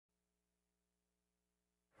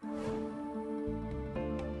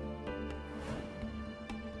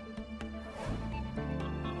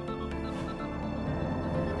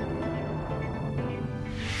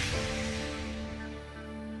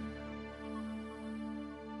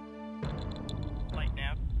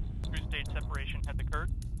separation has occurred.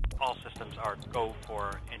 All systems are go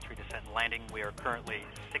for entry, descent, and landing. We are currently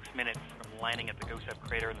 6 minutes from landing at the Gusev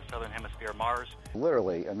crater in the southern hemisphere of Mars.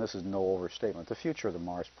 Literally, and this is no overstatement, the future of the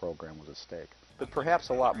Mars program was at stake. But perhaps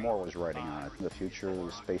a lot more was riding on it. The future of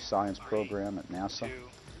the space science program at NASA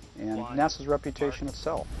and NASA's reputation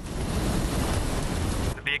itself.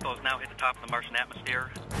 The vehicle has now hit the top of the Martian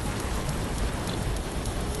atmosphere.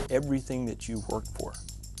 Everything that you worked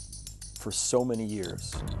for so many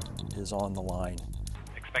years is on the line.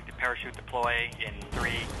 Expected parachute deploy in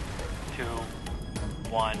 3, 2,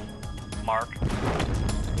 1, mark.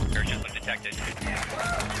 Parachute was detected.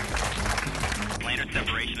 Lander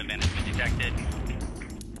separation event has been detected.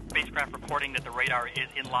 Spacecraft reporting that the radar is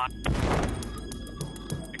in lock.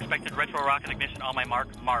 Expected retro rocket ignition on my mark.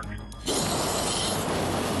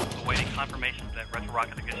 Awaiting confirmation that retro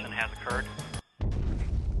rocket ignition has occurred.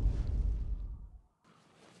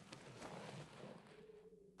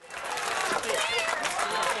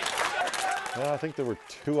 Well, I think there were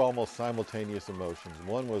two almost simultaneous emotions.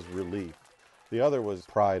 One was relief. The other was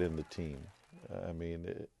pride in the team.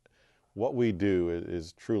 What we do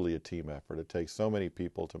is truly a team effort. It takes so many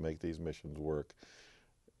people to make these missions work.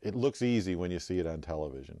 It looks easy when you see it on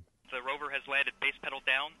television. The rover has landed base pedal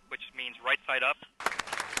down, which means right side up.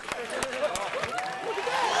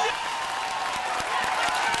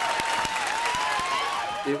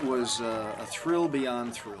 It was a thrill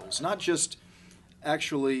beyond thrills, not just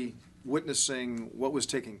actually witnessing what was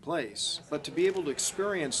taking place, but to be able to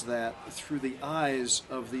experience that through the eyes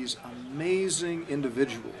of these amazing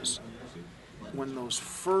individuals. When those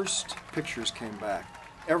first pictures came back,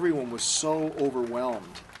 everyone was so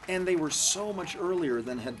overwhelmed, and they were so much earlier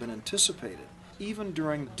than had been anticipated. Even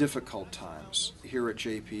during difficult times here at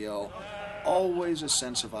JPL, always a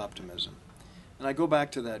sense of optimism. And I go back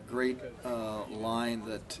to that great line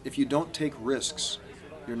that if you don't take risks,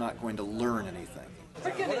 you're not going to learn anything.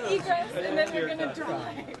 We're going to egress and then we're going to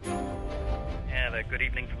drive. And a good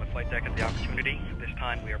evening from the flight deck at the Opportunity. At this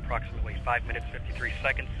time, we are approximately 5 minutes, 53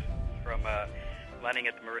 seconds from landing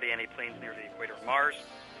at the Meridiani Plains near the equator of Mars.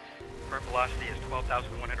 Current velocity is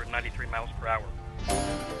 12,193 miles per hour.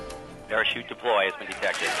 Parachute deploy has been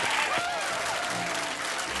detected.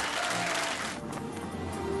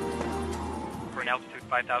 For an altitude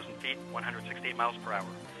 5,000 feet, 168 miles per hour.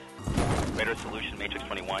 Radar solution, matrix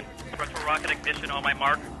 21. Retro rocket ignition on my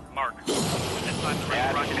mark. This time the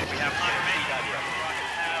retro rocket, we have confirmation. Retro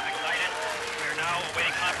rockets have ignited. We are now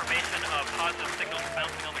awaiting confirmation of positive signals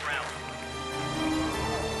bouncing on the ground.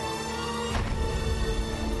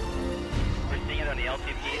 We're seeing it on the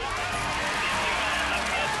LTP.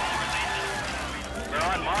 We're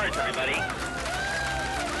on Mars, everybody.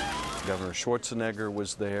 Governor Schwarzenegger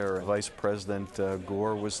was there, Vice President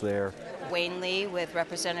Gore was there. Wayne Lee with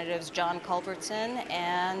Representatives John Culbertson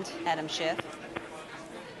and Adam Schiff.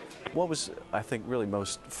 What was, I think, really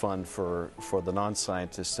most fun for the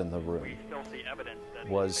non-scientists in the room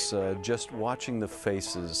was just watching the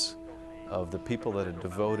faces of the people that had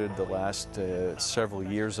devoted the last several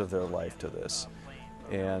years of their life to this,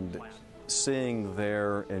 and seeing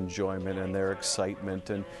their enjoyment and their excitement.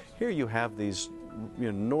 And here you have these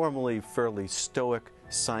normally fairly stoic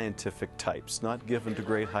scientific types, not given to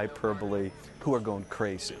great hyperbole, who are going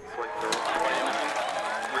crazy.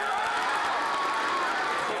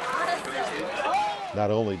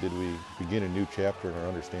 Not only did we begin a new chapter in our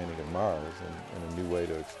understanding of Mars and a new way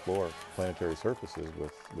to explore planetary surfaces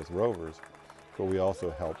with rovers, but we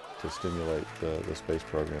also helped to stimulate the space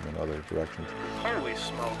program in other directions. Holy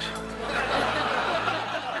smokes.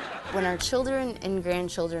 When our children and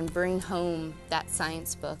grandchildren bring home that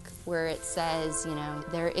science book where it says,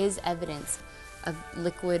 there is evidence of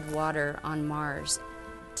liquid water on Mars,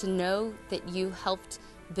 to know that you helped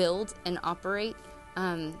build and operate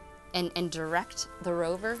and direct the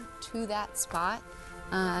rover to that spot,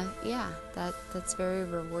 that's very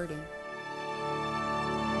rewarding.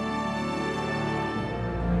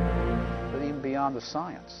 But even beyond the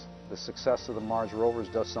science, the success of the Mars rovers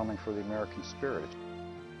does something for the American spirit.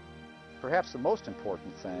 Perhaps the most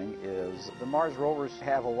important thing is the Mars rovers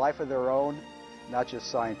have a life of their own, not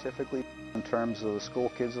just scientifically, in terms of the school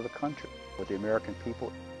kids of the country, with the American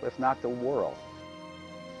people, if not the world.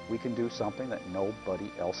 We can do something that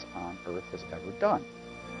nobody else on Earth has ever done.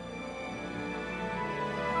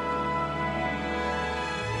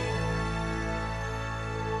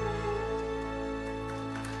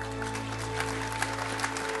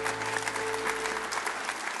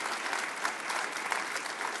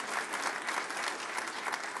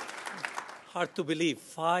 Hard to believe,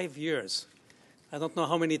 5 years. I don't know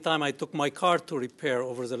how many times I took my car to repair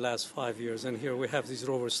over the last 5 years, and here we have these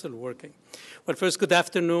rovers still working. Well, first, good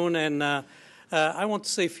afternoon, and I want to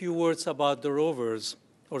say a few words about the rovers,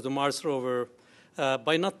 or the Mars rover,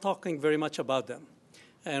 by not talking very much about them.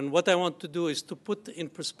 And what I want to do is to put in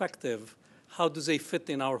perspective how do they fit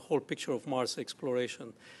in our whole picture of Mars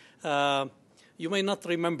exploration. You may not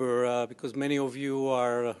remember, because many of you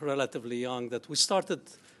are relatively young, that we started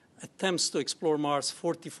attempts to explore Mars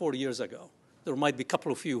 44 years ago. There might be a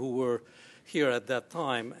couple of you who were here at that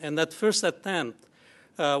time. And that first attempt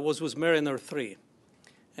was with Mariner 3.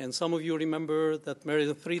 And some of you remember that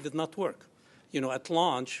Mariner 3 did not work. At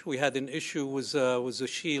launch, we had an issue with the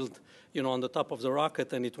shield, on the top of the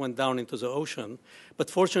rocket, and it went down into the ocean.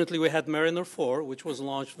 But fortunately, we had Mariner 4, which was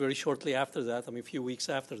launched very shortly after that, a few weeks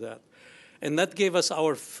after that. And that gave us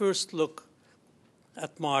our first look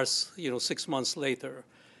at Mars, 6 months later.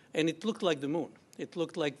 And it looked like the moon. It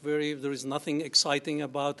looked like there is nothing exciting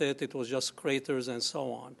about it. It was just craters and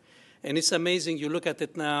so on. And it's amazing. You look at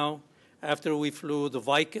it now, after we flew the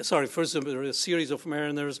Viking, first a series of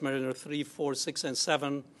Mariners, Mariner 3, 4, 6, and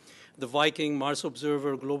 7, the Viking, Mars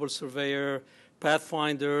Observer, Global Surveyor,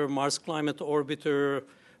 Pathfinder, Mars Climate Orbiter,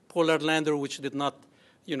 Polar Lander, which did not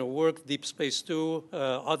work, Deep Space 2,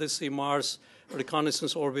 Odyssey, Mars,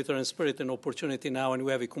 Reconnaissance Orbiter, and Spirit and Opportunity now, and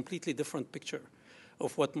we have a completely different picture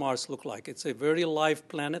of what Mars looked like. It's a very live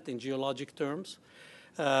planet in geologic terms.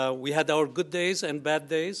 We had our good days and bad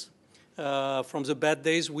days. From the bad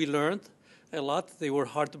days, we learned a lot. They were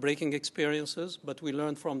heartbreaking experiences, but we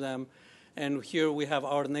learned from them. And here we have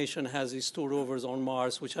our nation has these 2 rovers on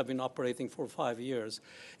Mars, which have been operating for 5 years,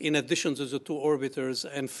 in addition to the 2 orbiters,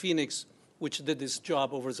 and Phoenix, which did this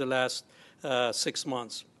job over the last 6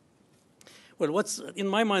 months. Well, in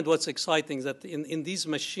my mind, what's exciting is that in these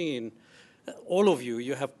machines, all of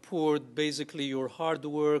you have poured basically your hard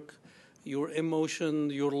work, your emotion,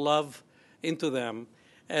 your love into them,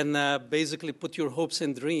 and basically put your hopes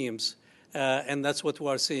and dreams. And that's what we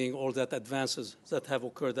are seeing, all that advances that have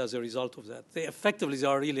occurred as a result of that. They effectively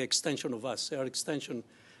are really extension of us. They are extension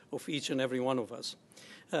of each and every one of us.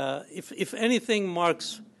 If anything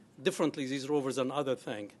marks differently these rovers than other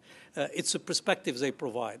things, it's the perspective they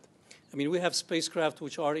provide. We have spacecraft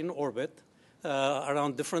which are in orbit,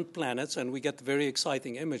 around different planets, and we get very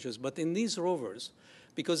exciting images. But in these rovers,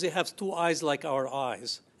 because they have 2 eyes like our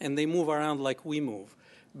eyes, and they move around like we move,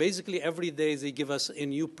 basically every day they give us a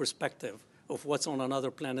new perspective of what's on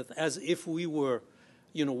another planet, as if we were,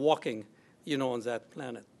 walking, on that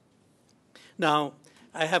planet. Now,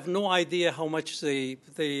 I have no idea how much they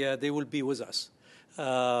will be with us.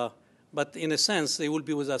 But in a sense, they will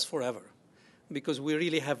be with us forever, because we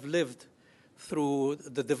really have lived through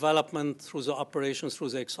the development, through the operations, through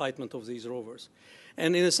the excitement of these rovers.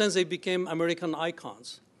 And in a sense, they became American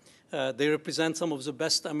icons. They represent some of the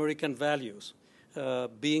best American values,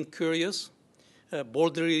 being curious,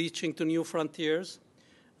 boldly reaching to new frontiers,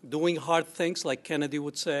 doing hard things like Kennedy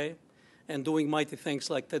would say, and doing mighty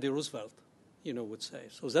things like Teddy Roosevelt, would say.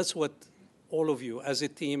 So that's what all of you as a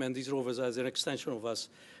team and these rovers as an extension of us,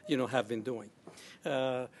 have been doing.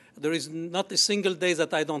 There is not a single day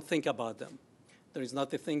that I don't think about them. There is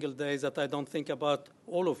not a single day that I don't think about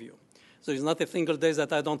all of you. There is not a single day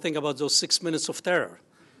that I don't think about those 6 minutes of terror,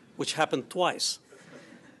 which happened twice.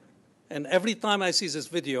 And every time I see this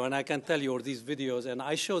video, and I can tell you, or these videos, and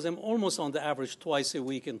I show them almost on the average twice a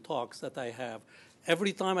week in talks that I have,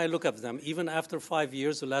 every time I look at them, even after 5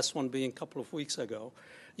 years, the last one being a couple of weeks ago,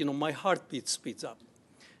 my heartbeat speeds up.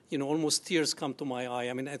 Almost tears come to my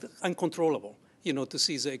eye. Uncontrollable, to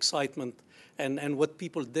see the excitement and what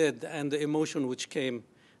people did and the emotion which came,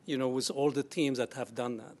 with all the teams that have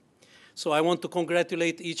done that. So I want to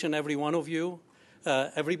congratulate each and every one of you,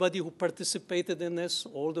 everybody who participated in this,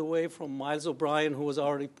 all the way from Miles OBrien, who was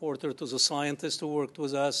our reporter, to the scientists who worked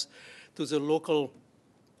with us, to the local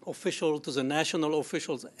official, to the national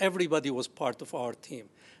officials. Everybody was part of our team.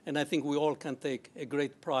 And I think we all can take a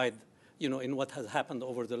great pride, in what has happened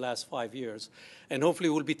over the last 5 years. And hopefully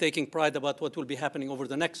we'll be taking pride about what will be happening over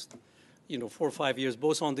the next, 4 or 5 years,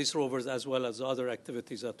 both on these rovers as well as other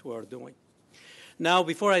activities that we are doing. Now,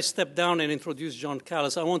 before I step down and introduce John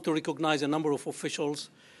Callis, I want to recognize a number of officials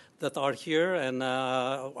that are here, and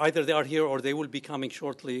either they are here or they will be coming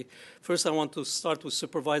shortly. First, I want to start with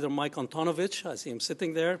Supervisor Mike Antonovich. I see him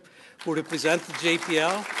sitting there, who represents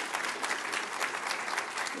JPL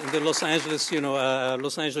in the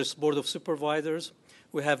Los Angeles Board of Supervisors.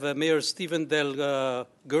 We have Mayor Stephen Del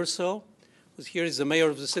Gurso, who's here. He's the mayor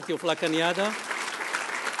of the city of La Cañada.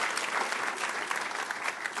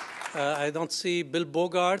 I don't see Bill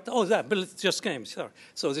Bogart. Oh, Bill just came, sorry.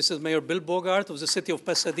 So this is Mayor Bill Bogart of the city of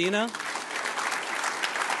Pasadena.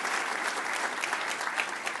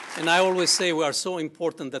 And I always say we are so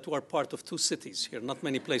important that we are part of two cities here. Not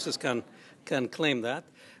many places can claim that.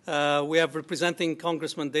 We have representing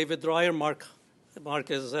Congressman David Dreyer.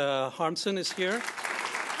 Marcus Harmson is here.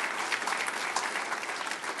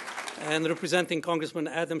 And representing Congressman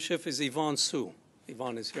Adam Schiff is Yvonne Sue.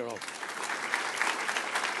 Yvonne is here also.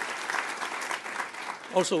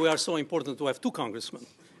 Also, we are so important to have two congressmen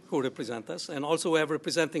who represent us. And also we have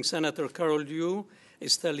representing Senator Carol Liu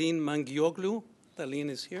is Talene Mangioglu. Talene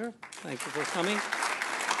is here. Thank you for coming.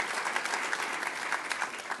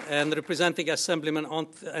 And representing Assemblyman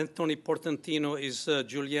Anthony Portantino is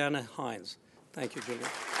Juliana Hines. Thank you, Juliana.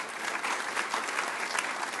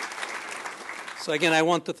 So again, I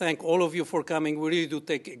want to thank all of you for coming. We really do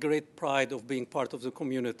take great pride of being part of the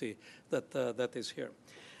community that is here.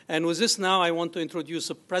 And with this now, I want to introduce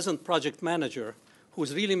a present project manager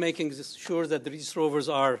who's really making sure that these rovers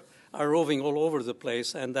are roving all over the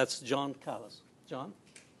place, and that's John Callis. John?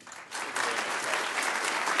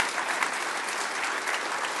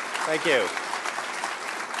 Thank you.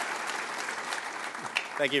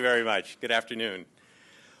 Thank you very much. Good afternoon.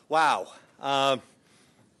 Wow.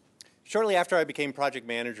 Shortly after I became project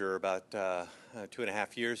manager about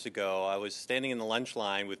 2.5 years ago, I was standing in the lunch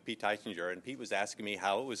line with Pete Teisinger, and Pete was asking me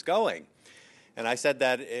how it was going. And I said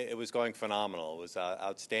that it was going phenomenal. It was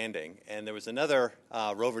outstanding. And there was another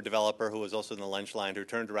rover developer who was also in the lunch line who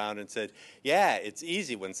turned around and said, yeah, it's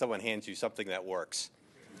easy when someone hands you something that works.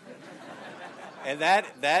 And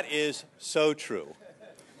that is so true.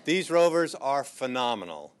 These rovers are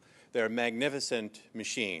phenomenal. They're magnificent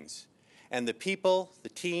machines. And the people, the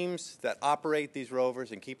teams that operate these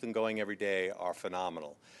rovers and keep them going every day are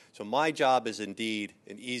phenomenal. So my job is indeed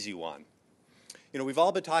an easy one. You know, we've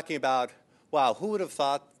all been talking about, wow, who would have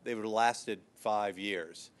thought they would have lasted 5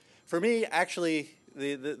 years? For me, actually,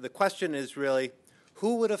 the question is really,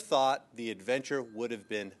 who would have thought the adventure would have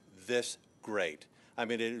been this great? I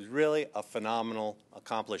mean, it is really a phenomenal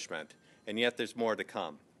accomplishment, and yet there's more to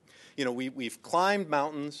come. You know, we've climbed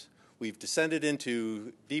mountains. We've descended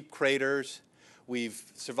into deep craters. We've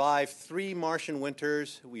survived 3 Martian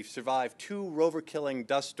winters. We've survived 2 rover-killing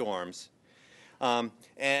dust storms.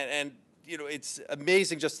 And you know, it's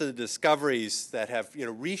amazing just the discoveries that have, you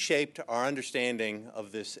know, reshaped our understanding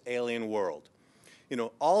of this alien world. You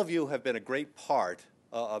know, all of you have been a great part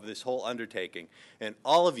of this whole undertaking, and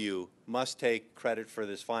all of you must take credit for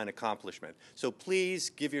this fine accomplishment. So please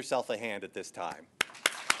give yourself a hand at this time.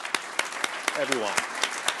 Everyone.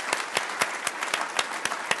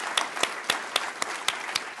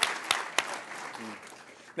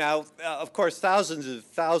 Now, of course, thousands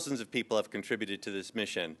of people have contributed to this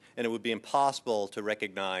mission, and it would be impossible to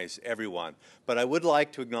recognize everyone. But I would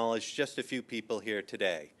like to acknowledge just a few people here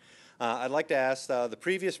today. I'd like to ask the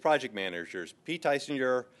previous project managers, Pete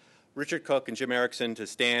Teisinger, Richard Cook, and Jim Erickson, to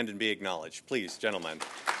stand and be acknowledged. Please, gentlemen.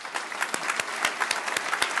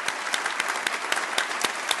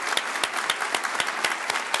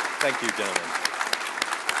 Thank you, gentlemen.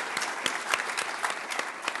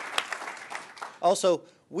 Also,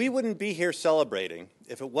 we wouldn't be here celebrating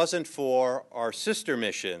if it wasn't for our sister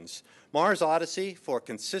missions, Mars Odyssey, for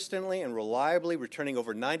consistently and reliably returning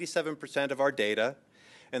over 97% of our data,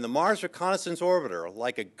 and the Mars Reconnaissance Orbiter,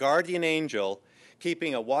 like a guardian angel,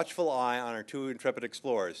 keeping a watchful eye on our 2 intrepid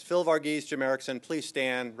explorers. Phil Varghese, Jim Erickson, please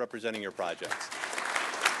stand representing your projects.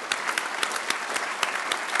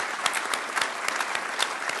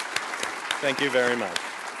 Thank you very much.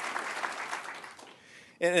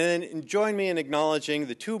 And join me in acknowledging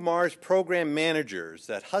the 2 Mars program managers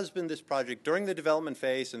that husband this project during the development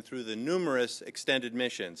phase and through the numerous extended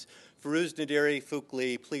missions. Firuz Nadiri, Fook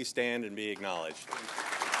Lee, please stand and be acknowledged.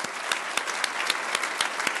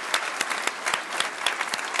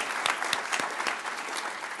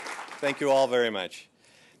 Thank you all very much.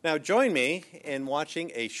 Now join me in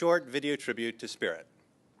watching a short video tribute to Spirit.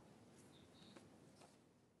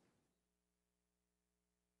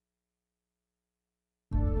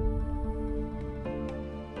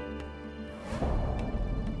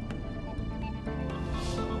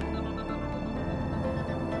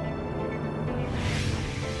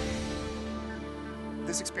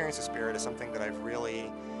 This experience of Spirit is something that I've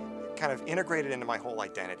really kind of integrated into my whole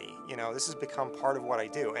identity. You know, this has become part of what I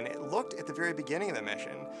do. And it looked at the very beginning of the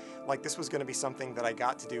mission like this was going to be something that I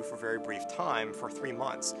got to do for a very brief time, for 3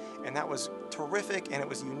 months. And that was terrific, and it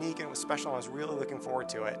was unique, and it was special, and I was really looking forward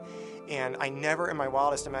to it. And I never in my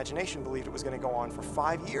wildest imagination believed it was going to go on for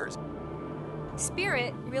 5 years.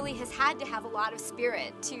 Spirit really has had to have a lot of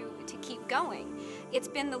spirit to keep going. It's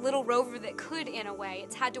been the little rover that could, in a way.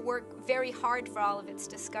 It's had to work very hard for all of its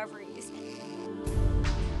discoveries.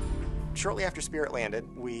 Shortly after Spirit landed,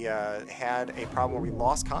 we had a problem where we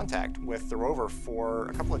lost contact with the rover for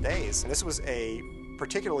a couple of days. And this was a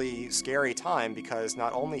particularly scary time because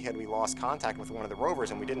not only had we lost contact with one of the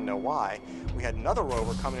rovers and we didn't know why, we had another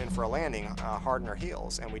rover coming in for a landing hard on our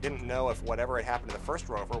heels, and we didn't know if whatever had happened to the first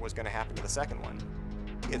rover was going to happen to the second one.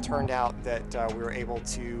 It turned out that we were able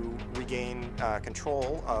to regain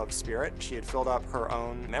control of Spirit. She had filled up her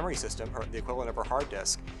own memory system, the equivalent of her hard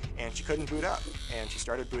disk, and she couldn't boot up. And she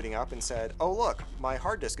started booting up and said, "Oh look, my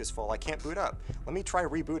hard disk is full, I can't boot up. Let me try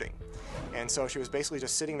rebooting." And so she was basically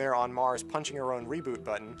just sitting there on Mars punching her own reboot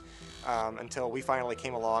button until we finally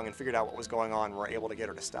came along and figured out what was going on and were able to get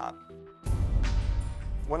her to stop.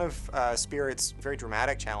 One of Spirit's very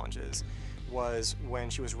dramatic challenges was when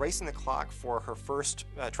she was racing the clock for her first,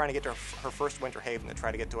 trying to get to her first winter haven, to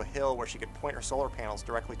try to get to a hill where she could point her solar panels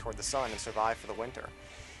directly toward the sun and survive for the winter.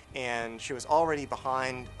 And she was already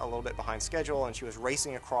behind, a little bit behind schedule, and she was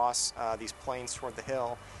racing across these plains toward the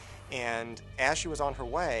hill. And as she was on her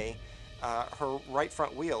way, her right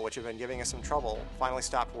front wheel, which had been giving us some trouble, finally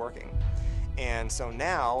stopped working. And so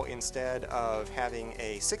now, instead of having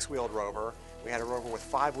a 6-wheeled rover, we had a rover with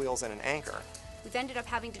 5 wheels and an anchor. We've ended up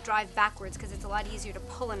having to drive backwards because it's a lot easier to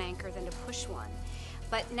pull an anchor than to push one.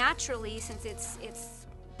 But naturally, since it's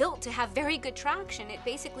built to have very good traction, it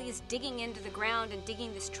basically is digging into the ground and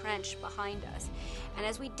digging this trench behind us. And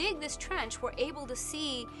as we dig this trench, we're able to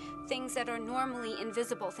see things that are normally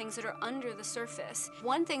invisible, things that are under the surface.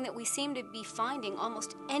 One thing that we seem to be finding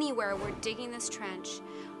almost anywhere we're digging this trench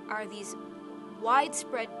are these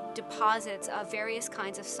widespread deposits of various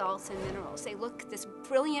kinds of salts and minerals. They look this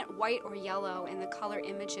brilliant white or yellow in the color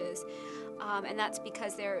images, and that's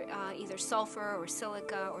because they're either sulfur or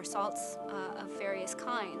silica or salts of various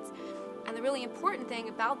kinds. And the really important thing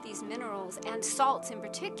about these minerals, and salts in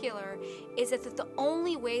particular, is that the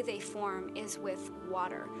only way they form is with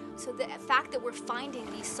water. So the fact that we're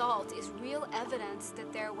finding these salts is real evidence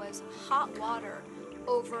that there was hot water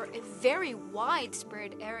over a very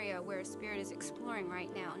widespread area where Spirit is exploring right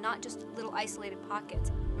now, not just little isolated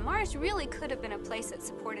pockets. Mars really could have been a place that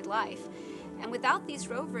supported life. And without these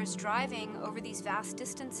rovers driving over these vast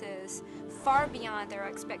distances, far beyond their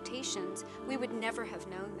expectations, we would never have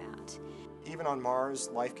known that. Even on Mars,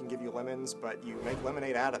 life can give you lemons, but you make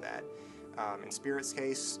lemonade out of that. In Spirit's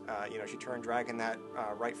case, she turned dragging that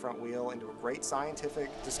right front wheel into a great scientific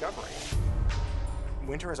discovery.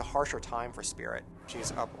 Winter is a harsher time for Spirit.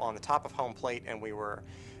 She's up on the top of home plate, and we were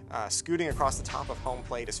scooting across the top of home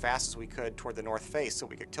plate as fast as we could toward the north face so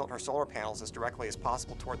we could tilt her solar panels as directly as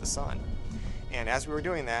possible toward the sun. And as we were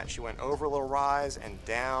doing that, she went over a little rise and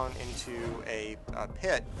down into a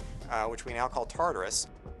pit, which we now call Tartarus.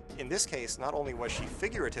 In this case, not only was she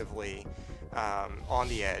figuratively on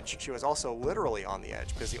the edge, she was also literally on the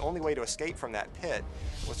edge, because the only way to escape from that pit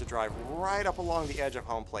was to drive right up along the edge of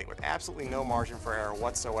home plate with absolutely no margin for error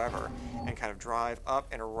whatsoever, and kind of drive up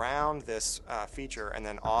and around this feature and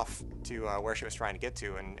then off to where she was trying to get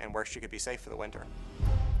to and where she could be safe for the winter.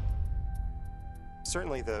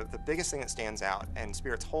 Certainly the biggest thing that stands out in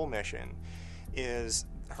Spirit's whole mission is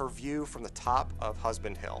her view from the top of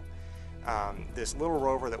Husband Hill. This little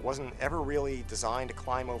rover that wasn't ever really designed to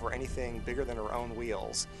climb over anything bigger than her own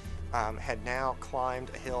wheels had now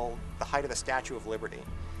climbed a hill the height of the Statue of Liberty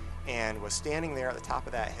and was standing there at the top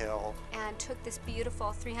of that hill. And took this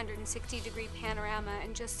beautiful 360-degree panorama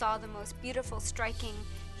and just saw the most beautiful, striking,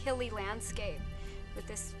 hilly landscape with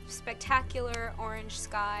this spectacular orange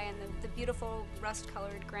sky and the beautiful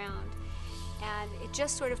rust-colored ground. And it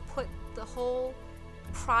just sort of put the whole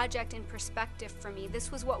project in perspective for me.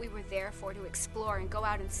 This was what we were there for, to explore and go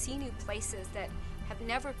out and see new places that have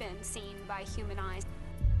never been seen by human eyes.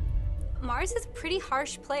 Mars is a pretty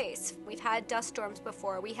harsh place. We've had dust storms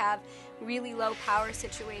before. We have really low power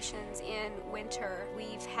situations in winter.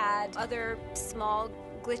 We've had other small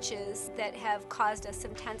glitches that have caused us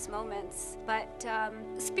some tense moments. But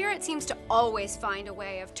Spirit seems to always find a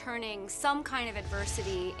way of turning some kind of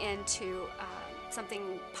adversity into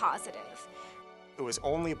something positive. It was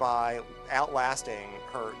only by outlasting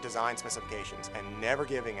her design specifications and never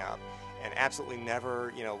giving up and absolutely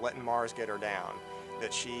never, letting Mars get her down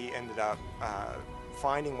that she ended up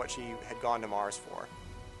finding what she had gone to Mars for.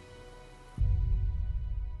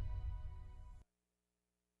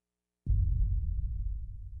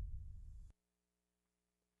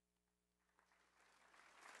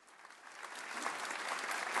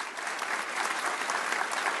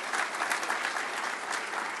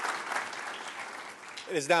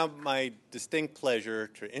 It is now my distinct pleasure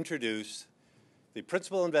to introduce the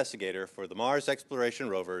principal investigator for the Mars Exploration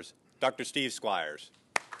Rovers, Dr. Steve Squires.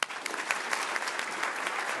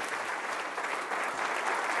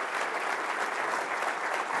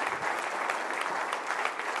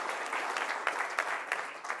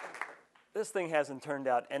 this thing hasn't turned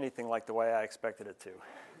out anything like the way I expected it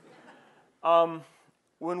to.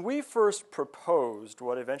 When we first proposed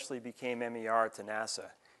what eventually became MER to NASA,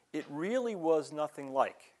 it really was nothing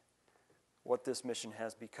like what this mission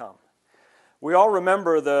has become. We all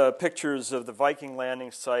remember the pictures of the Viking landing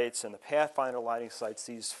sites and the Pathfinder landing sites,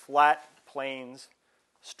 these flat plains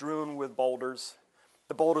strewn with boulders.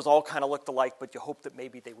 The boulders all kind of looked alike, but you hoped that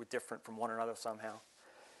maybe they were different from one another somehow.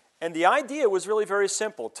 And the idea was really very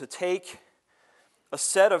simple, to take a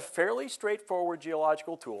set of fairly straightforward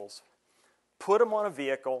geological tools, put them on a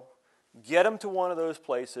vehicle, get them to one of those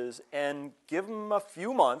places, and give them a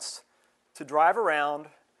few months to drive around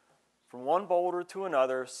from one boulder to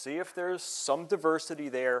another, see if there's some diversity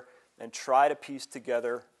there, and try to piece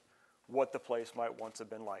together what the place might once have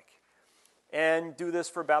been like. And do this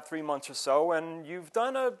for about 3 months or so, and you've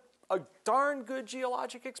done a darn good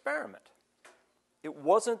geologic experiment. It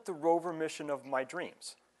wasn't the rover mission of my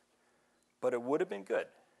dreams, but it would have been good,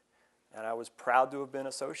 and I was proud to have been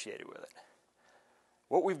associated with it.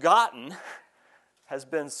 What we've gotten has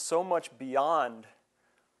been so much beyond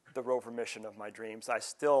the rover mission of my dreams. I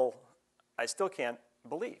still can't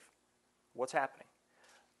believe what's happening.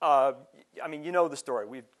 I mean, you know the story.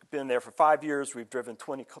 We've been there for 5 years. We've driven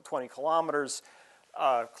 20 kilometers,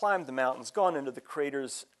 climbed the mountains, gone into the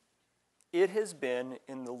craters. It has been,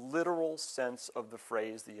 in the literal sense of the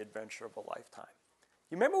phrase, the adventure of a lifetime.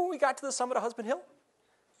 You remember when we got to the summit of Husband Hill?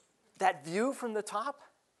 That view from the top?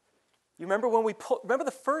 You remember when remember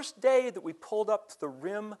the first day that we pulled up to the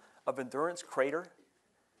rim of Endurance Crater?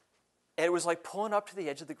 And it was like pulling up to the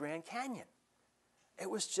edge of the Grand Canyon. It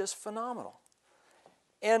was just phenomenal.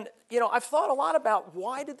 And, you know, I've thought a lot about,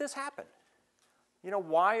 why did this happen? You know,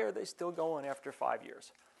 why are they still going after 5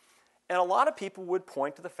 years? And a lot of people would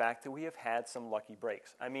point to the fact that we have had some lucky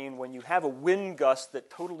breaks. I mean, when you have a wind gust that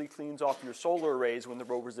totally cleans off your solar arrays when the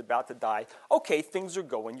rover's about to die, okay, things are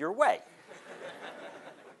going your way.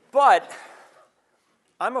 But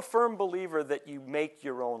I'm a firm believer that you make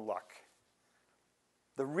your own luck.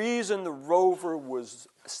 The reason the rover was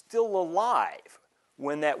still alive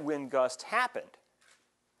when that wind gust happened,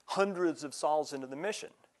 hundreds of sols into the mission,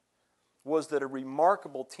 was that a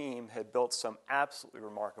remarkable team had built some absolutely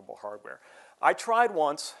remarkable hardware. I tried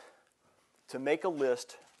once to make a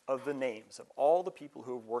list of the names of all the people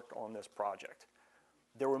who have worked on this project.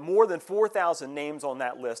 There were more than 4,000 names on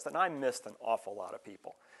that list, and I missed an awful lot of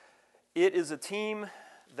people. It is a team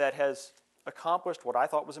that has accomplished what I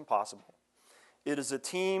thought was impossible. It is a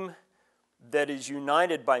team that is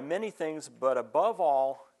united by many things, but above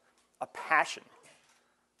all, a passion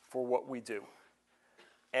for what we do.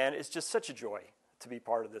 And it's just such a joy to be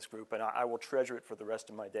part of this group, and I will treasure it for the rest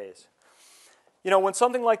of my days. You know, when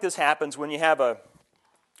something like this happens, when you have a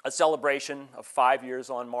celebration of 5 years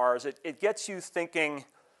on Mars, it gets you thinking,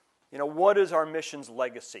 you know, what is our mission's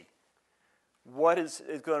legacy? What's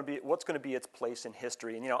going to be its place in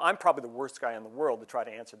history? And, you know, I'm probably the worst guy in the world to try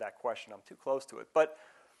to answer that question. I'm too close to it. But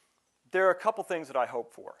there are a couple things that I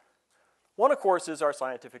hope for. One, of course, is our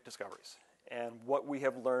scientific discoveries and what we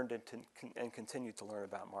have learned and continue to learn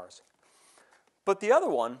about Mars. But the other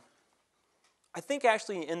one, I think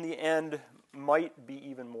actually in the end might be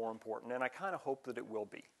even more important, and I kind of hope that it will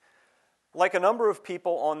be. Like a number of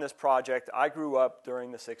people on this project, I grew up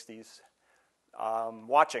during the 60s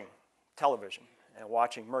watching television and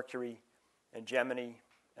watching Mercury and Gemini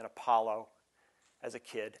and Apollo as a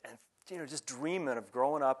kid, and, you know, just dreaming of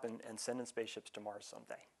growing up and sending spaceships to Mars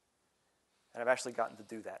someday. And I've actually gotten to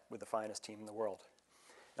do that with the finest team in the world.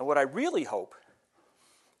 And what I really hope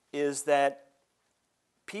is that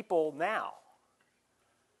people now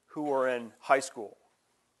who are in high school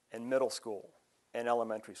and middle school and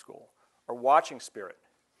elementary school are watching Spirit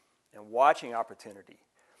and watching Opportunity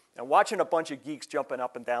and watching a bunch of geeks jumping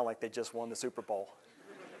up and down like they just won the Super Bowl,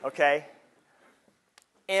 okay?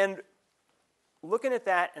 And looking at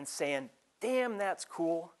that and saying, damn, that's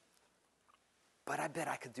cool, but I bet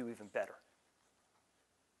I could do even better.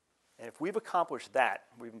 And if we've accomplished that,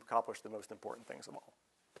 we've accomplished the most important things of all.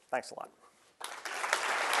 Thanks a lot.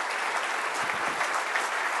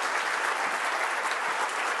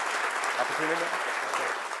 Opportunity?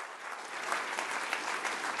 Okay.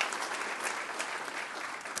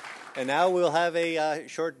 And now we'll have a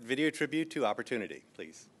short video tribute to Opportunity,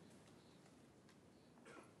 please.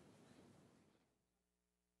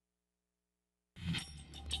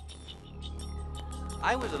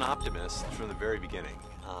 I was an optimist from the very beginning,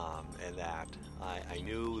 in that I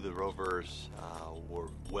knew the rovers were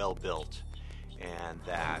well built, and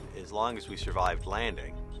that as long as we survived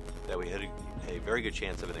landing, that we had a very good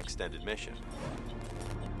chance of an extended mission.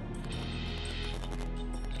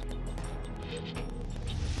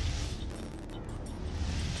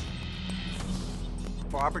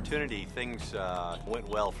 For Opportunity, things went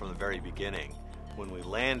well from the very beginning. When we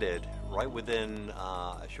landed, right within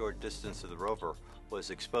a short distance of the rover was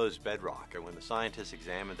exposed bedrock, and when the scientists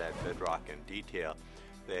examined that bedrock in detail,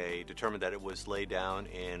 they determined that it was laid down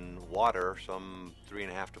in water some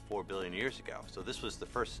 3.5 to 4 billion years ago. So this was the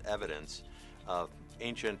first evidence of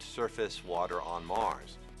ancient surface water on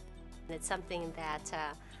Mars. It's something that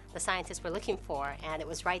the scientists were looking for, and it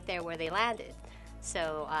was right there where they landed.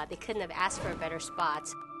 So they couldn't have asked for a better spot.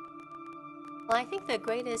 Well, I think the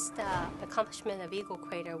greatest accomplishment of Eagle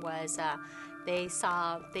Crater was they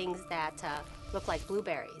saw things that look like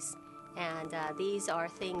blueberries. And these are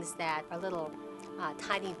things that are little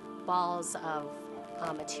tiny balls of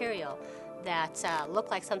material that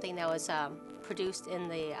look like something that was produced in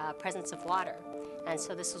the presence of water. And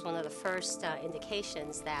so this was one of the first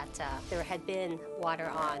indications that there had been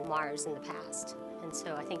water on Mars in the past. And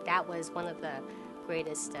so I think that was one of the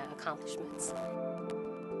greatest accomplishments.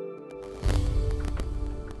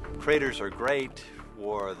 Craters are great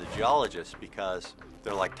for the geologists because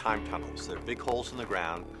they're like time tunnels. They're big holes in the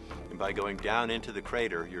ground, and by going down into the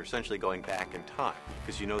crater, you're essentially going back in time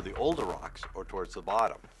because you know the older rocks are towards the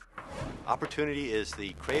bottom. Opportunity is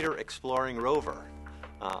the crater exploring rover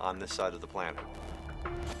on this side of the planet.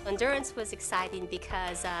 Endurance was exciting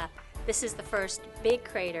because this is the first big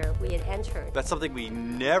crater we had entered. That's something we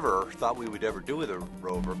never thought we would ever do with a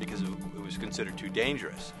rover because it was considered too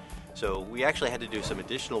dangerous. So we actually had to do some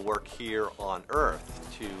additional work here on Earth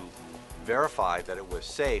to verify that it was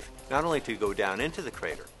safe, not only to go down into the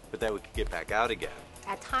crater, but that we could get back out again.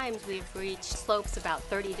 At times we've reached slopes about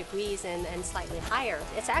 30 degrees and slightly higher.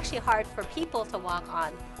 It's actually hard for people to walk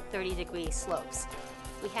on 30-degree slopes.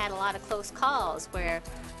 We had a lot of close calls where,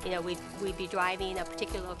 you know, we'd be driving a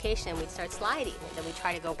particular location and we'd start sliding, and then we'd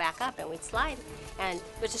try to go back up and we'd slide. And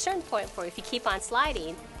there's a certain point where if you keep on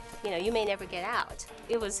sliding, you know, you may never get out.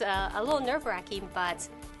 It was a little nerve-wracking, but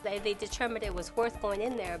they determined it was worth going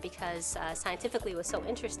in there because scientifically it was so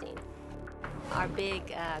interesting. Our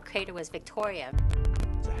big crater was Victoria.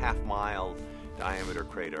 It's a half-mile diameter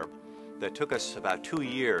crater that took us about 2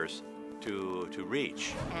 years to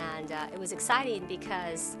reach. And it was exciting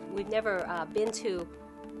because we've never been to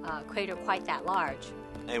a crater quite that large.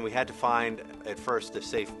 And we had to find, at first, a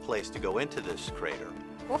safe place to go into this crater.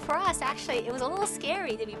 Well, for us, actually, it was a little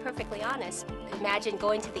scary, to be perfectly honest. Imagine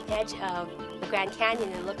going to the edge of the Grand Canyon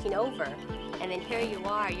and looking over, and then here you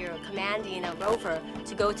are, you're commanding a rover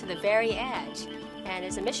to go to the very edge. And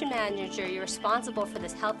as a mission manager, you're responsible for the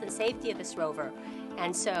health and safety of this rover.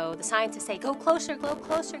 And so the scientists say, go closer,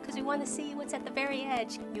 because we want to see what's at the very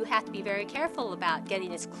edge. You have to be very careful about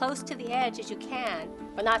getting as close to the edge as you can,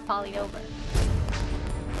 but not falling over.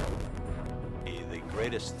 The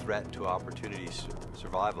greatest threat to Opportunity's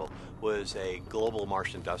survival was a global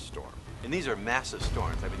Martian dust storm. And these are massive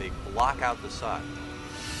storms. I mean, they block out the sun.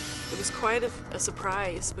 It was quite a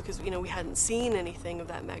surprise because, you know, we hadn't seen anything of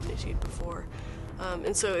that magnitude before.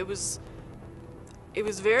 And so it was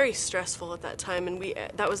very stressful at that time, and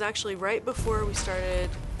that was actually right before we started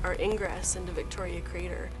our ingress into Victoria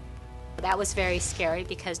Crater. That was very scary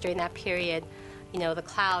because during that period, you know, the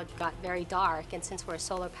cloud got very dark, and since we're a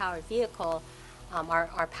solar-powered vehicle,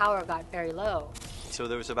 our power got very low. So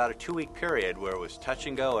there was about a 2-week period where it was touch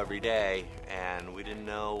and go every day, and we didn't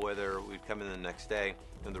know whether we'd come in the next day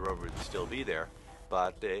and the rover would still be there.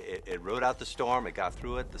 But it rode out the storm, it got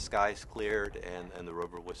through it, the skies cleared, and the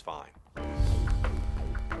rover was fine.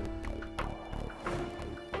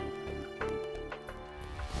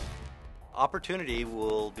 Opportunity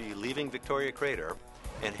will be leaving Victoria Crater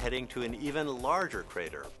and heading to an even larger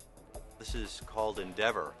crater. This is called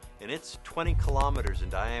Endeavour, and it's 20 kilometers in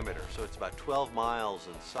diameter, so it's about 12 miles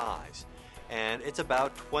in size. And it's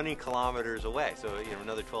about 20 kilometers away, so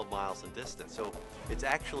another 12 miles in distance. So it's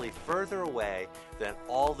actually further away than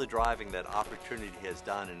all the driving that Opportunity has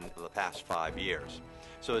done in the past 5 years.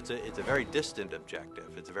 So it's a very distant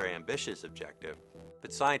objective. It's a very ambitious objective.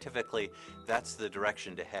 But scientifically, that's the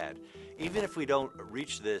direction to head. Even if we don't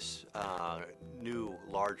reach this new,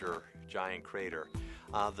 larger, giant crater,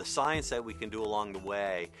 the science that we can do along the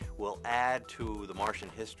way will add to the Martian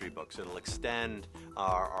history books. It'll extend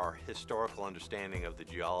our historical understanding of the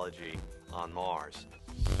geology on Mars.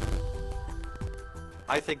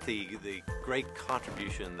 I think the great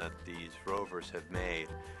contribution that these rovers have made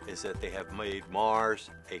is that they have made Mars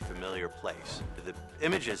a familiar place. The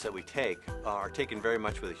images that we take are taken very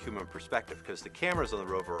much with a human perspective because the cameras on the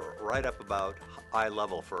rover are right up about eye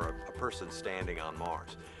level for a person standing on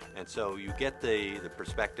Mars. And so you get the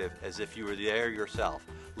perspective as if you were there yourself,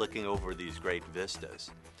 looking over these great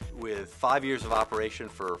vistas. with 5 years of operation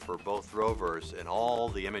for both rovers, and all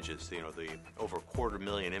the images, the over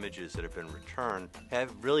 250,000 images that have been returned,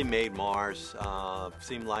 have really made Mars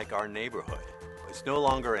seem like our neighborhood. It's no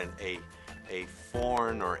longer a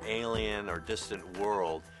foreign or alien or distant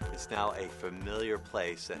world. It's now a familiar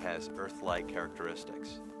place that has Earth-like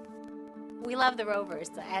characteristics. We love the rovers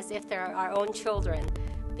as if they're our own children,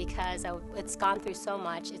 because it's gone through so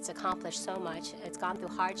much, it's accomplished so much, it's gone through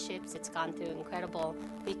hardships, it's gone through incredible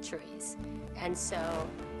victories. And so,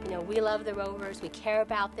 we love the rovers, we care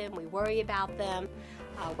about them, we worry about them,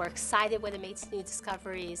 we're excited when it makes new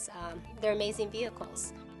discoveries. They're amazing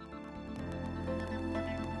vehicles.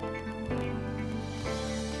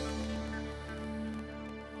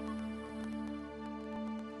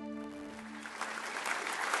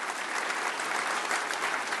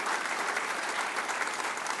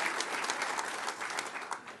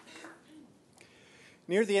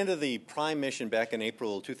 Near the end of the Prime mission back in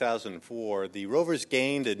April 2004, the rovers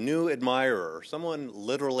gained a new admirer, someone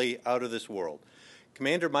literally out of this world.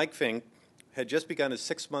 Commander Mike Fink had just begun a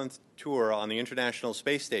 6-month tour on the International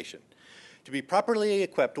Space Station. To be properly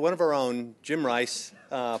equipped, one of our own, Jim Rice,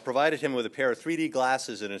 provided him with a pair of 3D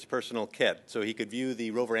glasses in his personal kit so he could view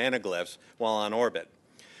the rover anaglyphs while on orbit.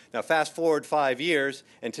 Now, fast forward 5 years,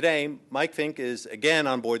 and today, Mike Fink is again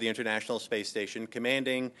on board the International Space Station,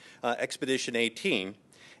 commanding Expedition 18,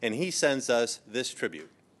 and he sends us this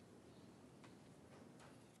tribute.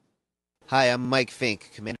 Hi, I'm Mike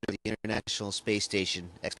Fink, commander of the International Space Station,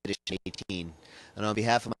 Expedition 18. And on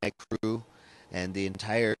behalf of my crew and the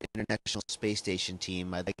entire International Space Station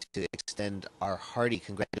team, I'd like to extend our hearty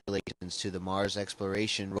congratulations to the Mars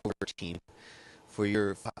Exploration Rover team for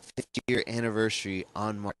your 50-year anniversary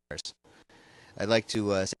on Mars. I'd like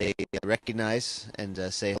to recognize and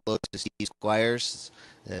say hello to Steve Squires,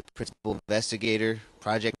 the principal investigator,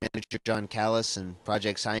 project manager John Callis, and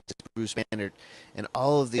project scientist Bruce Mannert, and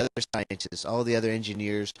all of the other scientists, all the other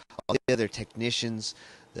engineers, all the other technicians,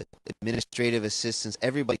 the administrative assistants,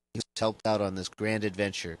 everybody who's helped out on this grand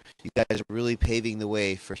adventure. You guys are really paving the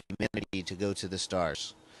way for humanity to go to the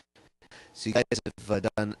stars. So you guys have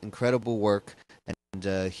done incredible work,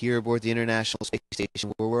 and here aboard the International Space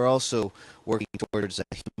Station, where we're also working towards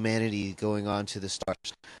humanity going on to the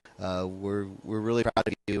stars. We're really proud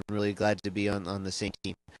of you and really glad to be on the same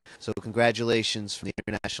team. So congratulations from the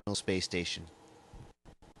International Space Station.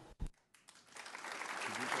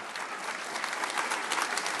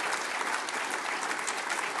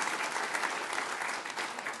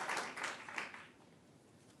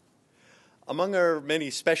 Among our many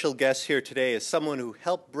special guests here today is someone who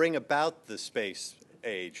helped bring about the space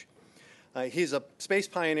age. He's a space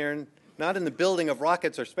pioneer, not in the building of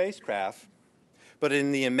rockets or spacecraft, but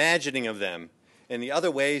in the imagining of them and the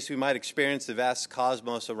other ways we might experience the vast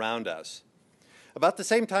cosmos around us. About the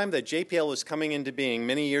same time that JPL was coming into being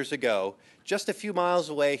many years ago, just a few miles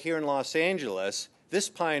away here in Los Angeles, this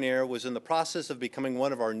pioneer was in the process of becoming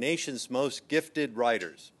one of our nation's most gifted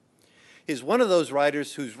writers. He's one of those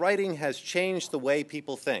writers whose writing has changed the way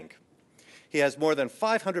people think. He has more than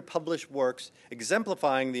 500 published works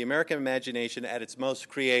exemplifying the American imagination at its most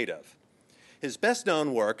creative. His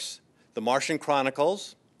best-known works, The Martian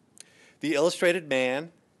Chronicles, The Illustrated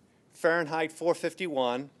Man, Fahrenheit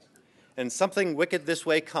 451, and Something Wicked This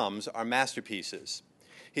Way Comes, are masterpieces.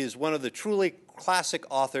 He is one of the truly classic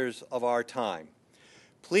authors of our time.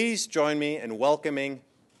 Please join me in welcoming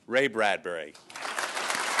Ray Bradbury.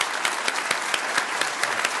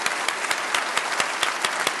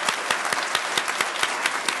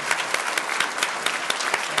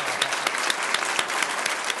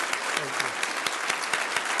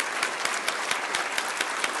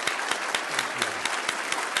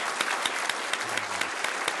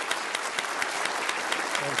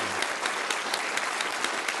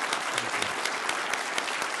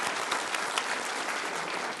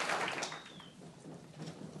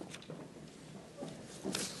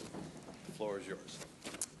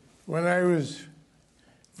 When I was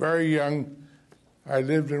very young, I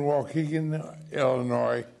lived in Waukegan,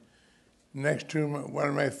 Illinois, next to one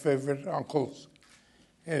of my favorite uncles,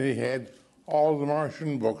 and he had all the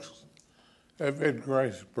Martian books of Edgar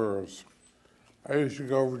Rice Burroughs. I used to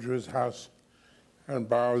go over to his house and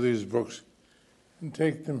borrow these books and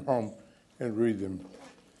take them home and read them.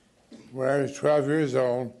 When I was 12 years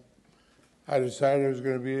old, I decided I was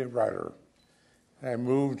going to be a writer. I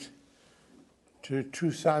moved to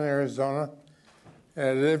Tucson, Arizona, and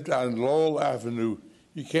I lived on Lowell Avenue.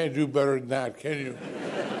 You can't do better than that, can you?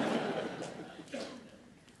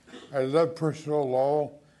 I loved Percival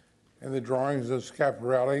Lowell and the drawings of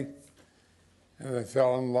Schiaparelli, and I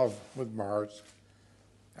fell in love with Mars.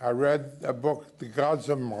 I read a book, The Gods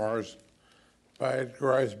of Mars, by Edgar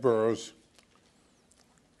Rice Burroughs,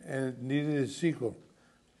 and it needed a sequel,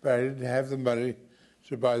 but I didn't have the money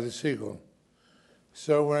to buy the sequel.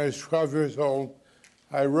 So when I was 12 years old,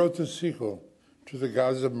 I wrote the sequel to The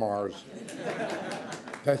Gods of Mars.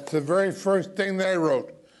 That's the very first thing that I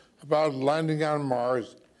wrote about landing on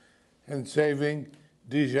Mars and saving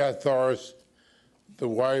Deja Thoris, the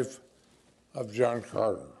wife of John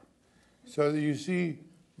Carter. So that you see,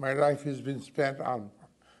 my life has been spent on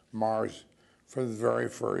Mars from the very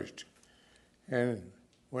first. And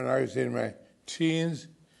when I was in my teens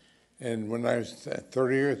and when I was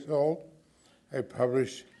 30 years old, I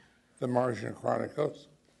published The Martian Chronicles.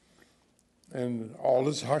 And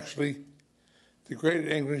Aldous Huxley, the great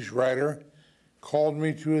English writer, called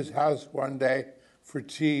me to his house one day for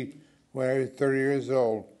tea when I was 30 years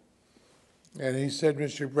old. And he said,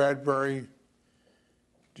 "Mr. Bradbury,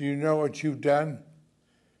 do you know what you've done?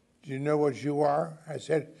 Do you know what you are?" I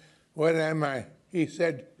said, "What am I?" He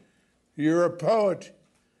said, "You're a poet.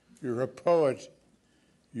 You're a poet.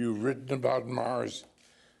 You've written about Mars,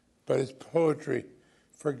 but it's poetry.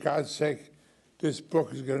 For God's sake, this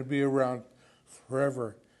book is going to be around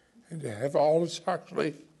forever." And to have Aldous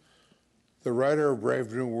Huxley, the writer of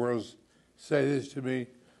Brave New Worlds, say this to me,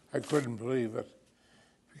 I couldn't believe it.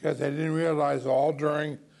 Because I didn't realize all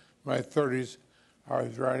during my 30s I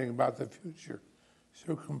was writing about the future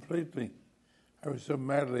so completely. I was so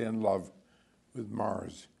madly in love with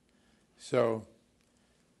Mars. So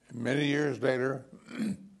many years later,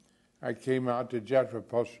 I came out to Jet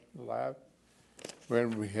Propulsion Lab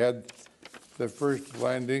when we had the first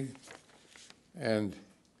landing, and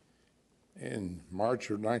in March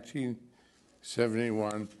of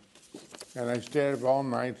 1971, and I stayed up all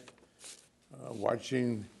night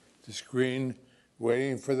watching the screen,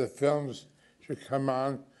 waiting for the films to come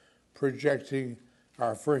on, projecting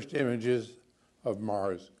our first images of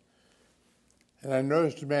Mars. And I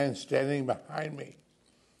noticed a man standing behind me.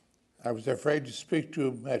 I was afraid to speak to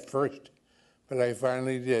him at first, but I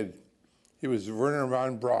finally did. It was Werner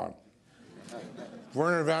von Braun.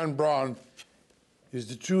 Werner von Braun is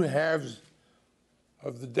the two halves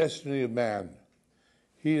of the destiny of man.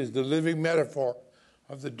 He is the living metaphor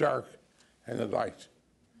of the dark and the light.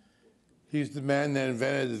 He's the man that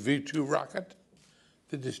invented the V-2 rocket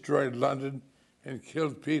that destroyed London and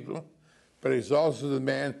killed people, but he's also the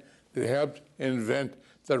man that helped invent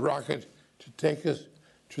the rocket to take us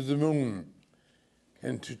to the moon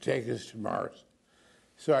and to take us to Mars.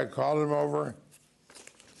 So I called him over,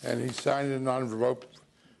 and he signed an envelope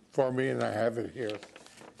for me, and I have it here.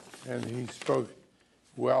 And he spoke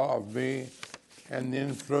well of me and the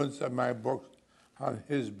influence of my book on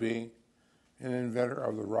his being an inventor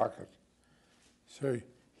of the rocket. So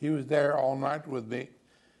he was there all night with me,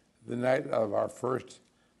 the night of our first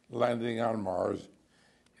landing on Mars.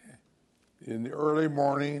 In the early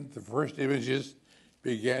morning, the first images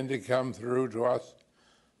began to come through to us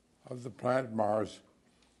of the planet Mars.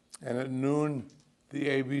 And at noon, the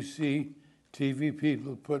ABC TV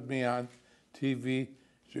people put me on TV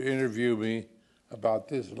to interview me about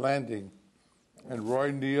this landing. And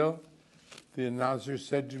Roy Neal, the announcer,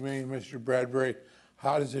 said to me, "Mr. Bradbury,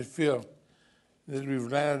 how does it feel that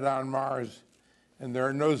we've landed on Mars and there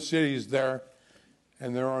are no cities there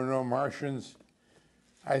and there are no Martians?"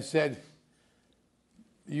 I said,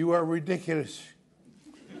 "You are ridiculous.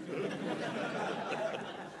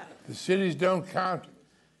 The cities don't count.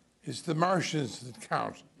 It's the Martians that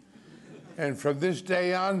count. And from this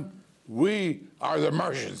day on, we are the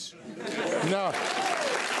Martians." No.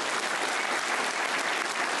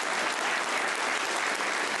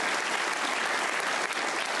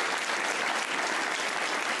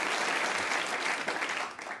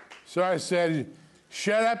 So I said,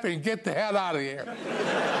 "Shut up and get the hell out of here."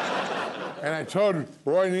 And I told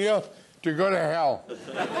Roy Neal to go to hell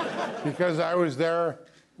because I was there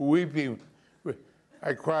weeping.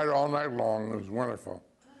 I cried all night long. It was wonderful.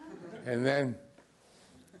 And then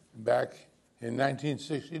back in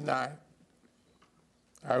 1969,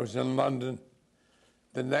 I was in London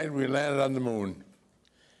the night we landed on the moon.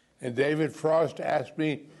 And David Frost asked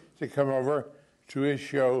me to come over to his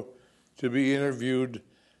show to be interviewed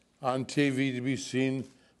on TV, to be seen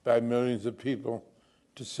by millions of people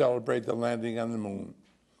to celebrate the landing on the moon.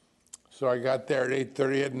 So I got there at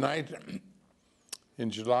 8:30 at night in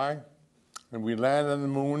July, and we landed on the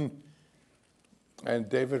moon, and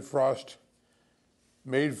David Frost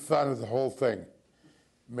made fun of the whole thing.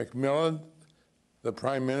 Macmillan, the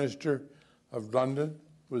Prime Minister of London,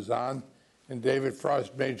 was on, and David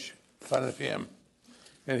Frost made fun of him.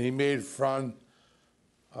 And he made fun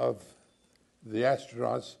of the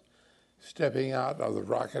astronauts, stepping out of the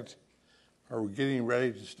rocket, or getting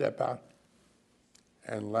ready to step out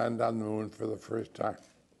and land on the moon for the first time.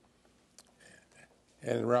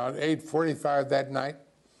 And around 8:45 that night,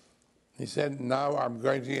 he said, now I'm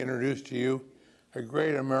going to introduce to you a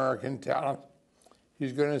great American talent.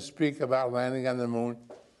 He's going to speak about landing on the moon.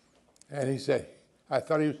 And he said, I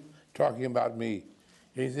thought he was talking about me.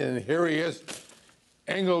 He said, and here he is,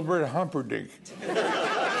 Engelbert Humperdinck.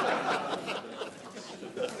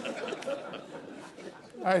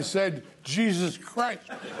 I said, Jesus Christ.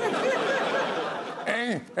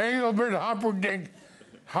 Engelbert Humperdinck,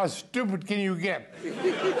 how stupid can you get?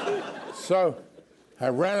 So I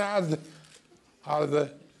ran out of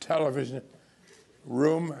the television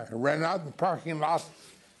room. I ran out in the parking lot,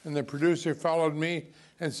 and the producer followed me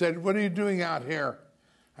and said, what are you doing out here?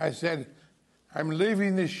 I said, I'm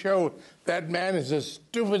leaving the show. That man is a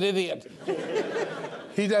stupid idiot.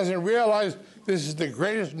 He doesn't realize this is the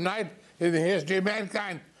greatest night in the history of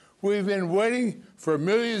mankind. We've been waiting for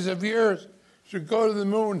millions of years to go to the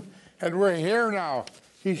moon, and we're here now.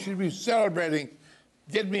 He should be celebrating.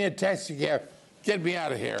 Get me a taxi cab. Get me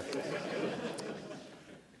out of here.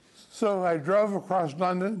 So I drove across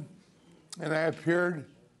London, and I appeared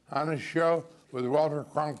on a show with Walter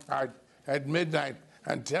Cronkite at midnight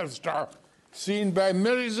on Telstar, seen by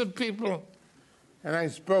millions of people. And I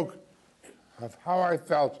spoke of how I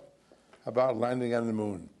felt about landing on the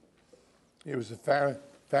moon. It was a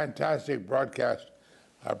fantastic broadcast.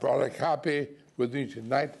 I brought a copy with me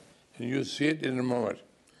tonight, and you'll see it in a moment.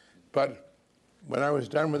 But when I was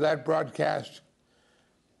done with that broadcast,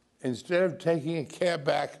 instead of taking a cab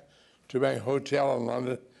back to my hotel in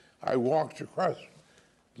London, I walked across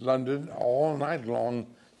London all night long.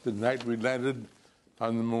 The night we landed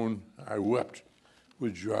on the moon, I wept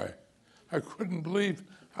with joy. I couldn't believe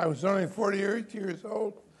I was only 48 years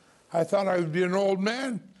old. I thought I would be an old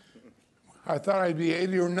man. I thought I'd be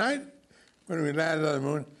 80 or 90 when we landed on the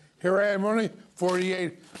moon. Here I am, only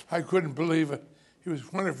 48. I couldn't believe it. It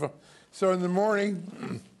was wonderful. So in the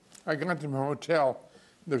morning, I got to my hotel.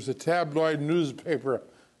 There's a tabloid newspaper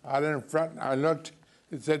out in front. I looked.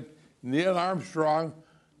 It said, Neil Armstrong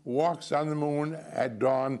walks on the moon at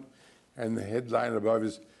dawn, and the headline above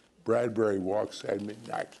is, Bradbury walks at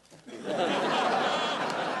midnight.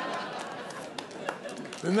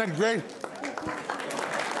 Isn't that great?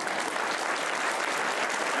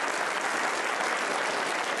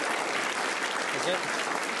 Is it?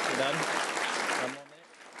 You're done? One more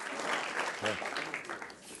minute? Yeah.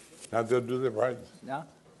 Now they'll do the right. No?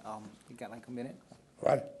 You got like a minute?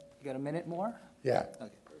 What? You got a minute more? Yeah.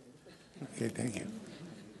 Okay. Okay, thank you.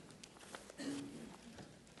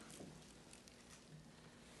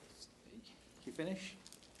 You finish?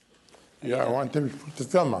 Yeah, I want them to put the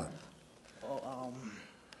film on. Oh,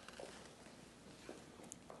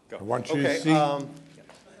 Go. I want you Okay, to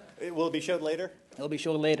see. Will it be showed later? It'll be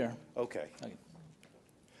showed later. Okay.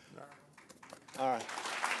 All right.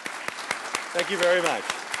 Thank you very much.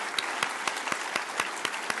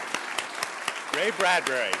 Ray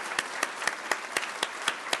Bradbury.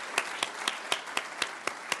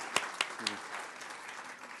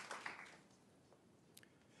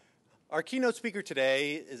 Our keynote speaker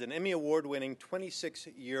today is an Emmy Award-winning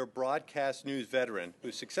 26-year broadcast news veteran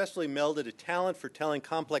who successfully melded a talent for telling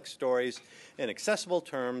complex stories in accessible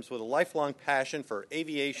terms with a lifelong passion for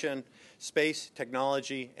aviation, space,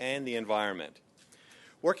 technology, and the environment.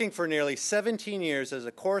 Working for nearly 17 years as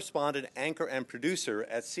a correspondent, anchor, and producer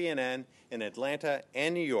at CNN in Atlanta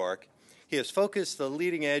and New York, he has focused the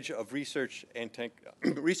leading edge of research and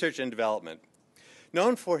development.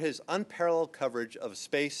 Known for his unparalleled coverage of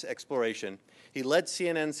space exploration, he led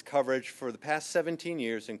CNN's coverage for the past 17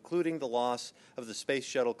 years, including the loss of the Space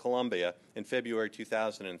Shuttle Columbia in February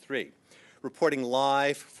 2003, reporting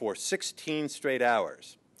live for 16 straight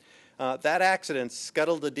hours. That accident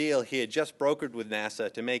scuttled the deal he had just brokered with NASA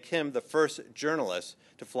to make him the first journalist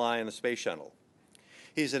to fly on the space shuttle.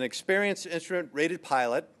 He's an experienced instrument-rated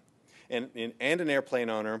pilot and an airplane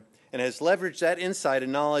owner, and has leveraged that insight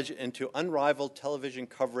and knowledge into unrivaled television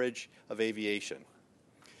coverage of aviation.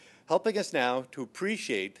 Helping us now to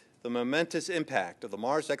appreciate the momentous impact of the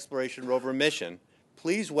Mars Exploration Rover mission,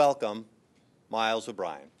 please welcome Miles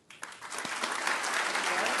OBrien.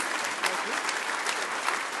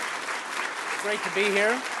 Great to be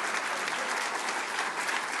here.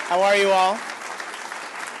 How are you all?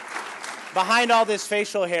 Behind all this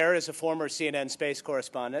facial hair is a former CNN space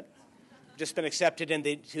correspondent. Just been accepted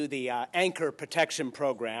into the Anchor Protection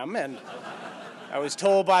Program, and I was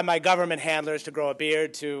told by my government handlers to grow a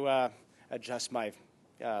beard to adjust my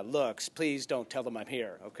looks, please don't tell them I'm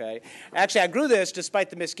here, okay? Actually, I grew this despite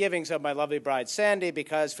the misgivings of my lovely bride, Sandy,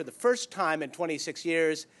 because for the first time in 26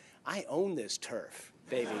 years, I own this turf,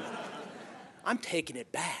 baby. I'm taking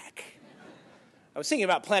it back. I was thinking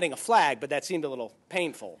about planting a flag, but that seemed a little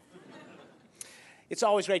painful. It's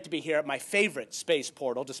always great to be here at my favorite space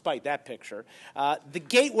portal, despite that picture. The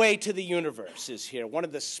gateway to the universe is here, one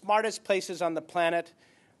of the smartest places on the planet,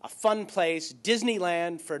 a fun place,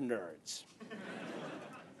 Disneyland for nerds.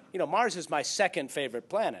 You know, Mars is my second favorite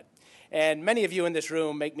planet, and many of you in this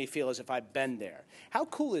room make me feel as if I've been there. How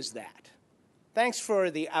cool is that? Thanks for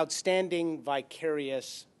the outstanding,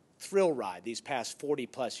 vicarious thrill ride these past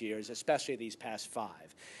 40-plus years, especially these past 5.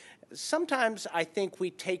 Sometimes I think we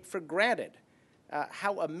take for granted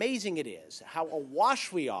how amazing it is, how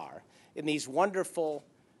awash we are in these wonderful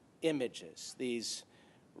images, these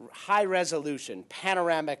high-resolution,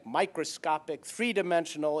 panoramic, microscopic,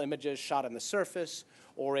 three-dimensional images shot on the surface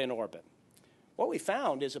or in orbit. What we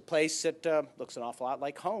found is a place that looks an awful lot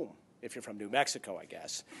like home, if you're from New Mexico, I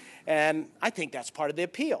guess. And I think that's part of the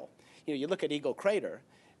appeal. You know, you look at Eagle Crater,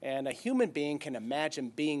 and a human being can imagine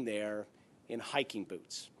being there in hiking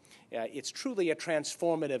boots. It's truly a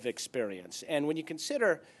transformative experience. And when you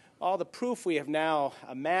consider all the proof we have now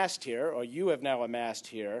amassed here, or you have now amassed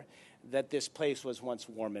here, that this place was once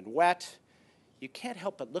warm and wet, you can't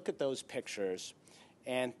help but look at those pictures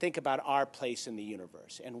and think about our place in the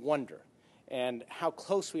universe and wonder and how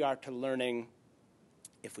close we are to learning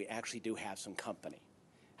if we actually do have some company.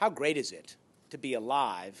 How great is it to be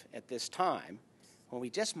alive at this time when we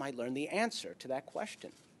just might learn the answer to that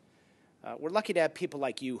question? We're lucky to have people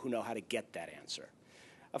like you who know how to get that answer.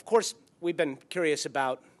 Of course, we've been curious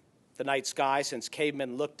about the night sky since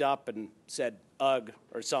cavemen looked up and said, ugh,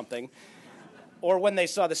 or something. Or when they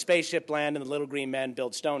saw the spaceship land and the little green men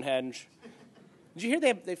build Stonehenge. Did you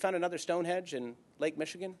hear they found another Stonehenge in Lake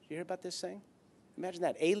Michigan? Did you hear about this thing? Imagine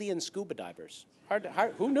that, alien scuba divers.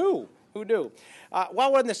 Who knew? Who knew?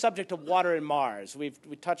 While we're on the subject of water and Mars, we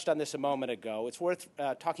touched on this a moment ago. It's worth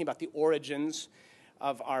talking about the origins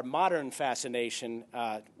of our modern fascination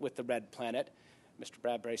with the red planet. Mr.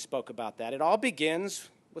 Bradbury spoke about that. It all begins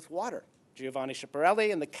with water. Giovanni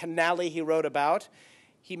Schiaparelli and the canale he wrote about,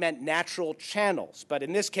 he meant natural channels, but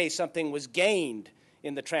in this case something was gained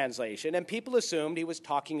in the translation, and people assumed he was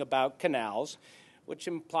talking about canals, which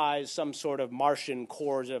implies some sort of Martian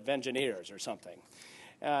corps of engineers or something.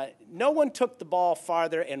 No one took the ball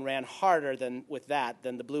farther and ran harder than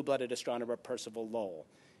the blue-blooded astronomer Percival Lowell.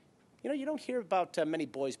 You know, you don't hear about many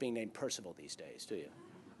boys being named Percival these days, do you?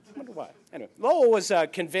 I wonder why. Anyway, Lowell was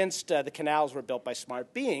convinced the canals were built by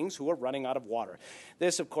smart beings who were running out of water.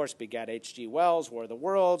 This, of course, begat H.G. Wells' War of the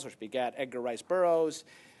Worlds, which begat Edgar Rice Burroughs,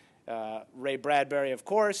 Ray Bradbury, of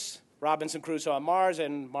course, Robinson Crusoe on Mars,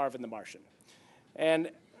 and Marvin the Martian. And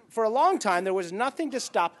for a long time, there was nothing to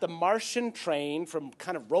stop the Martian train from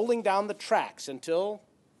kind of rolling down the tracks until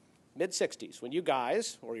mid-'60s, when you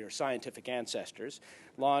guys, or your scientific ancestors,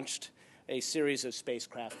 launched a series of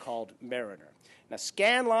spacecraft called Mariner. Now,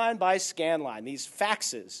 scan line by scan line, these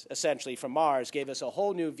faxes, essentially, from Mars gave us a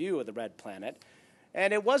whole new view of the red planet,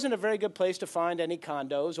 and it wasn't a very good place to find any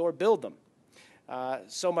condos or build them.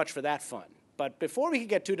 So much for that fun. But before we could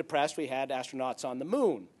get too depressed, we had astronauts on the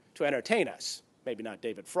moon to entertain us. Maybe not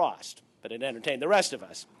David Frost, but it entertained the rest of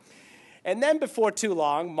us. And then before too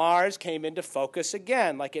long, Mars came into focus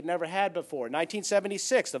again, like it never had before. In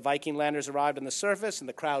 1976, the Viking landers arrived on the surface, and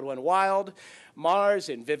the crowd went wild. Mars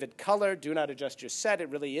in vivid color. Do not adjust your set. It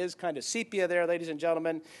really is kind of sepia there, ladies and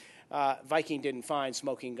gentlemen. Viking didn't find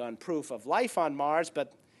smoking gun proof of life on Mars,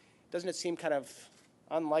 but doesn't it seem kind of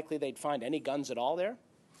unlikely they'd find any guns at all there?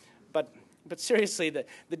 But seriously, the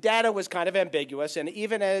data was kind of ambiguous, and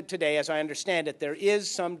even today, as I understand it, there is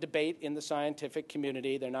some debate in the scientific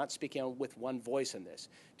community. They're not speaking with one voice in this.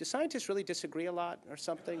 Do scientists really disagree a lot or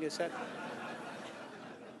something? Is that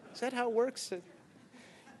how it works?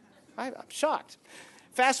 I'm shocked.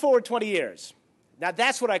 Fast forward 20 years. Now,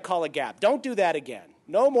 that's what I call a gap. Don't do that again.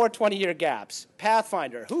 No more 20-year gaps.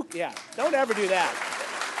 Pathfinder. Don't ever do that.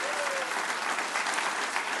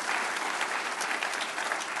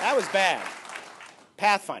 That was bad.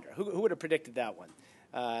 Pathfinder. Who would have predicted that one?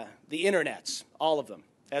 The internets, all of them,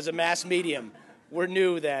 as a mass medium, were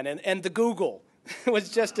new then. And the Google was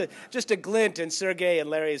just a glint in Sergey and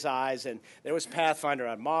Larry's eyes. And there was Pathfinder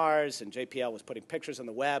on Mars, and JPL was putting pictures on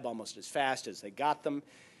the web almost as fast as they got them.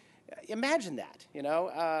 Imagine that, you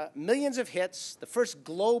know, millions of hits, the first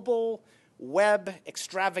global web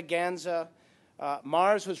extravaganza.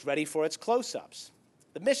 Mars was ready for its close-ups.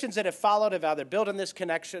 The missions that have followed have either built on this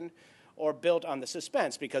connection or built on the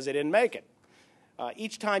suspense because they didn't make it.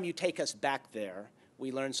 Each time you take us back there,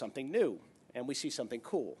 we learn something new, and we see something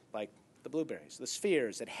cool, like the blueberries, the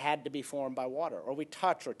spheres that had to be formed by water, or we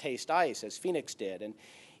touch or taste ice, as Phoenix did. And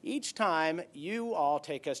each time, you all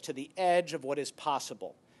take us to the edge of what is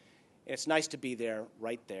possible. It's nice to be there,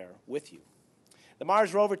 right there with you. The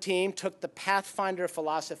Mars rover team took the Pathfinder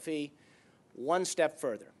philosophy one step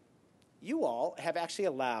further. You all have actually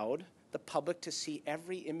allowed the public to see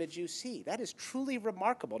every image you see. That is truly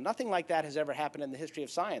remarkable. Nothing like that has ever happened in the history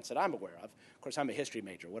of science that I'm aware of. Of course, I'm a history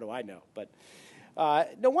major. What do I know? But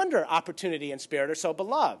no wonder opportunity and spirit are so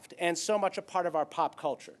beloved and so much a part of our pop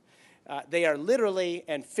culture. They are literally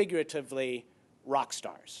and figuratively rock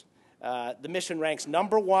stars. The mission ranks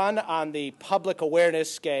 #1 on the public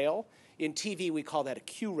awareness scale. In TV, we call that a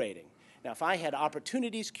Q rating. Now, if I had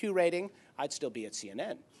Opportunity's Q rating, I'd still be at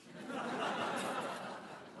CNN.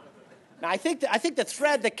 Now, I think the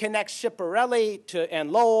thread that connects Schiaparelli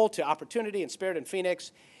and Lowell to Opportunity and Spirit and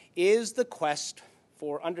Phoenix is the quest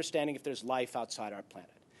for understanding if there's life outside our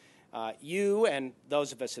planet. You and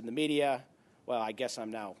those of us in the media, well, I guess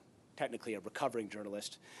I'm now technically a recovering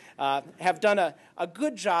journalist, have done a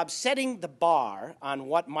good job setting the bar on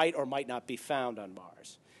what might or might not be found on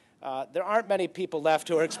Mars. There aren't many people left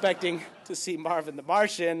who are expecting to see Marvin the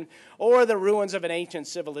Martian or the ruins of an ancient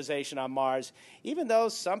civilization on Mars, even though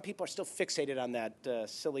some people are still fixated on that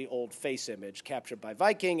silly old face image captured by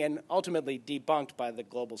Viking and ultimately debunked by the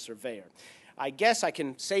global surveyor. I guess I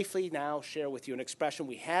can safely now share with you an expression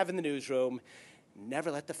we have in the newsroom: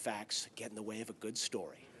 never let the facts get in the way of a good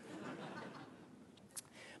story.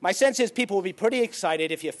 My sense is people will be pretty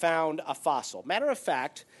excited if you found a fossil. Matter of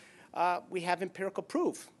fact, we have empirical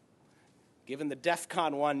proof. Given the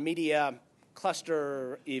DEFCON 1 media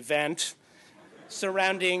cluster event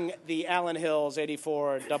surrounding the Allen Hills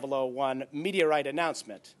 84001 meteorite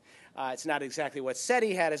announcement. It's not exactly what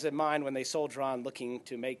SETI had as in mind when they soldier on looking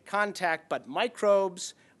to make contact, but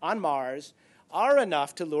microbes on Mars are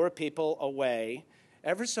enough to lure people away,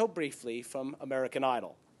 ever so briefly, from American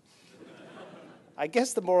Idol. I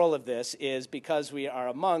guess the moral of this is because we are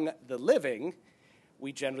among the living,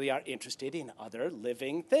 we generally are interested in other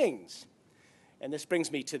living things. And this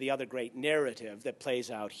brings me to the other great narrative that plays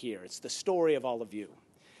out here. It's the story of all of you.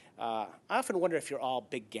 I often wonder if you're all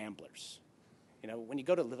big gamblers. You know, when you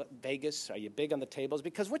go to Vegas, are you big on the tables?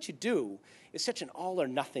 Because what you do is such an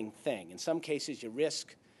all-or-nothing thing. In some cases, you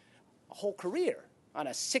risk a whole career on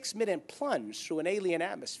a 6-minute plunge through an alien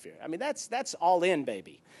atmosphere. I mean, that's all in,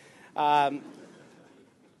 baby.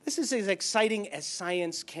 This is as exciting as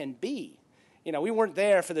science can be. You know, we weren't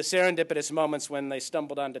there for the serendipitous moments when they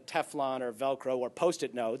stumbled onto Teflon or Velcro or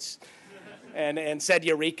Post-it notes and said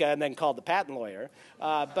Eureka and then called the patent lawyer.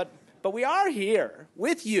 But we are here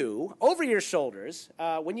with you, over your shoulders,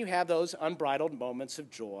 when you have those unbridled moments of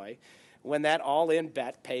joy, when that all-in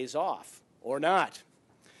bet pays off, or not.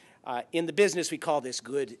 In the business, we call this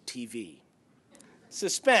good TV.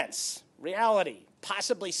 Suspense, reality,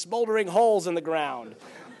 possibly smoldering holes in the ground.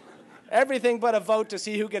 Everything but a vote to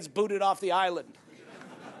see who gets booted off the island.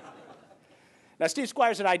 Now, Steve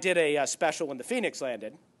Squires and I did a special when the Phoenix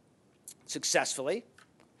landed, successfully.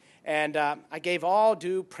 And I gave all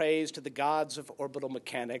due praise to the gods of orbital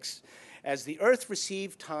mechanics as the Earth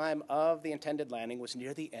received time of the intended landing was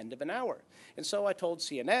near the end of an hour. And so I told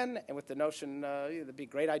CNN, and with the notion it'd be a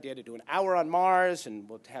great idea to do an hour on Mars, and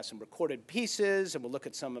we'll have some recorded pieces, and we'll look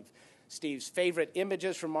at some of Steve's favorite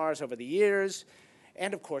images from Mars over the years,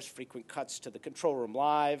 and of course frequent cuts to the control room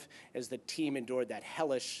live as the team endured that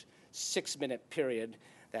hellish 6-minute period,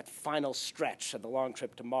 that final stretch of the long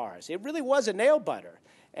trip to Mars. It really was a nail-biter.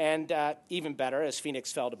 And even better, as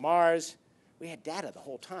Phoenix fell to Mars, we had data the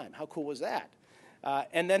whole time. How cool was that?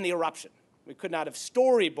 And then the eruption. We could not have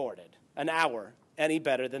storyboarded an hour any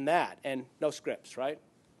better than that. And no scripts, right?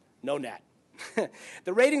 No net.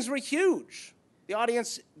 The ratings were huge. The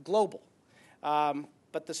audience, global.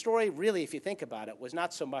 But the story really, if you think about it, was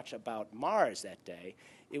not so much about Mars that day.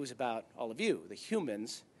 It was about all of you, the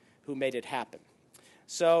humans who made it happen.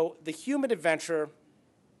 So the human adventure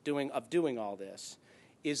of doing all this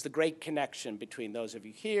is the great connection between those of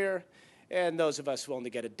you here and those of us who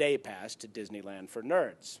only get a day pass to Disneyland for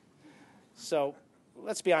nerds. So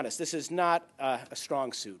let's be honest, this is not a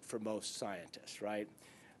strong suit for most scientists, right?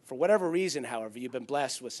 For whatever reason, however, you've been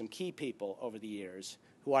blessed with some key people over the years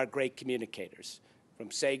who are great communicators, from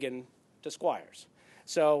Sagan to Squires.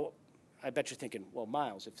 So I bet you're thinking, well,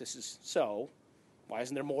 Miles, if this is so, why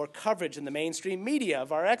isn't there more coverage in the mainstream media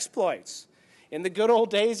of our exploits? In the good old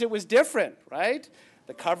days, it was different, right?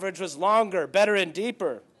 The coverage was longer, better, and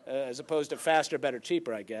deeper, as opposed to faster, better,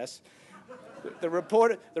 cheaper, I guess. The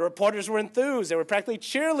reporters were enthused. They were practically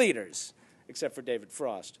cheerleaders. except for David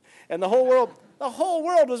Frost. And the whole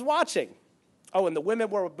world was watching. Oh, and the women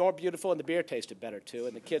were more beautiful, and the beer tasted better, too,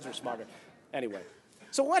 and the kids were smarter. Anyway,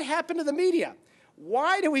 so what happened to the media?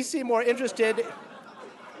 Why do we seem more interested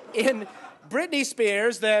in Britney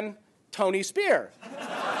Spears than Tony Spear?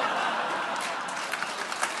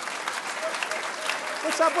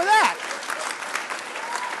 What's up with that?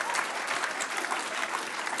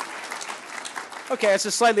 Okay, it's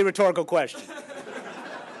a slightly rhetorical question.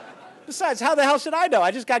 Besides, how the hell should I know?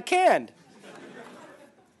 I just got canned.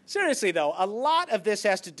 Seriously, though, a lot of this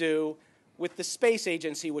has to do with the space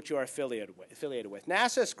agency which you are affiliated with.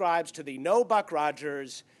 NASA ascribes to the no Buck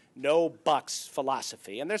Rogers, no Bucks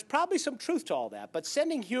philosophy, and there's probably some truth to all that, but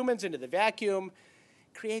sending humans into the vacuum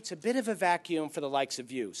creates a bit of a vacuum for the likes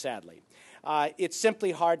of you, sadly. It's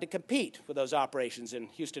simply hard to compete with those operations in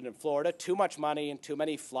Houston and Florida. Too much money and too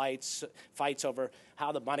many fights over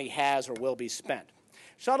how the money has or will be spent.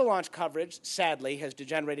 Shuttle launch coverage, sadly, has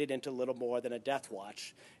degenerated into little more than a death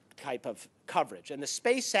watch type of coverage. And the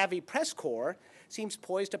space-savvy press corps seems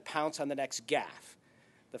poised to pounce on the next gaffe.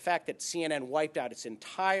 The fact that CNN wiped out its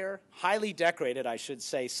entire, highly decorated, I should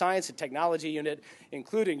say, science and technology unit,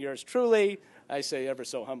 including yours truly, I say ever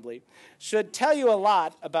so humbly, should tell you a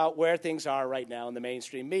lot about where things are right now in the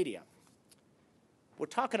mainstream media. We're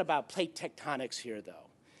talking about plate tectonics here,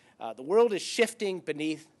 though. The world is shifting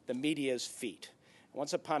beneath the media's feet.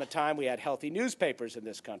 Once upon a time, we had healthy newspapers in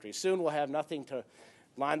this country. Soon we'll have nothing to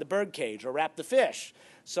line the birdcage or wrap the fish.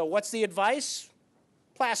 So what's the advice?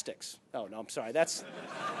 Plastics. Oh, no, I'm sorry. That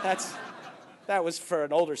was for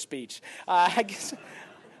an older speech. I guess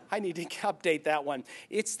I need to update that one.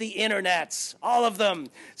 It's the internets, all of them.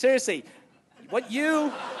 Seriously, what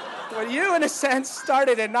you in a sense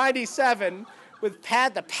started in '97 with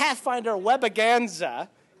the Pathfinder Webaganza. Can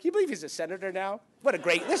you believe he's a senator now?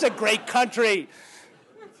 This is a great country.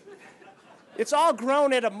 It's all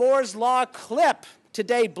grown at a Moore's Law clip.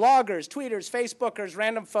 Today, bloggers, tweeters, Facebookers,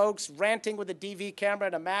 random folks ranting with a DV camera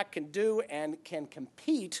and a Mac can do and can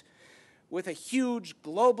compete with a huge,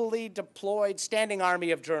 globally deployed standing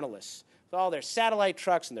army of journalists, with all their satellite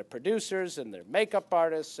trucks and their producers and their makeup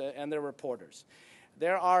artists and their reporters.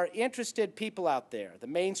 There are interested people out there. The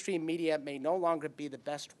mainstream media may no longer be the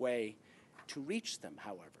best way to reach them,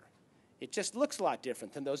 however. It just looks a lot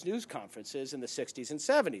different than those news conferences in the 60s and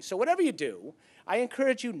 70s. So whatever you do, I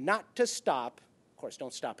encourage you not to stop. Of course,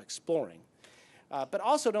 don't stop exploring, but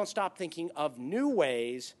also don't stop thinking of new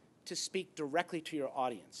ways to speak directly to your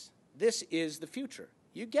audience. This is the future.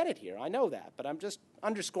 You get it here, I know that, but I'm just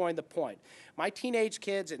underscoring the point. My teenage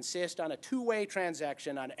kids insist on a two-way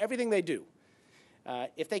transaction on everything they do.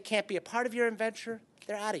 If they can't be a part of your adventure,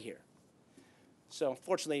 they're out of here. So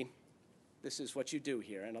fortunately, this is what you do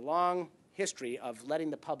here, and a long history of letting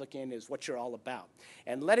the public in is what you're all about,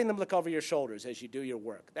 and letting them look over your shoulders as you do your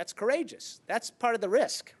work. That's courageous. That's part of the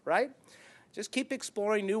risk, right? Just keep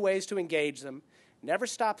exploring new ways to engage them. Never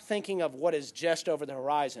stop thinking of what is just over the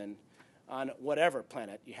horizon on whatever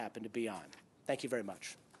planet you happen to be on. Thank you very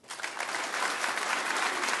much.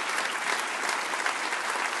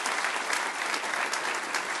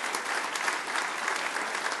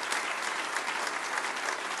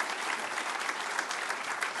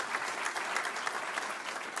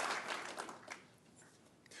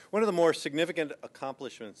 One of the more significant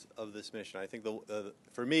accomplishments of this mission, I think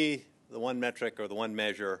for me, the one metric or the one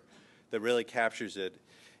measure that really captures it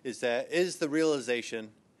is the realization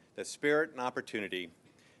that spirit and opportunity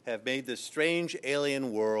have made this strange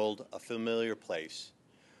alien world a familiar place.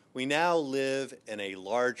 We now live in a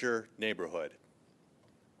larger neighborhood.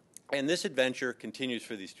 And this adventure continues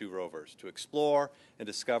for these two rovers to explore and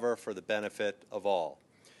discover for the benefit of all.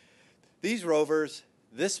 These rovers,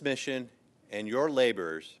 this mission, and your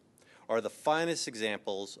labors are the finest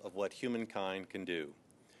examples of what humankind can do.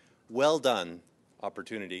 Well done,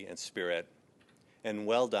 opportunity and spirit, and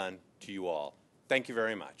well done to you all. Thank you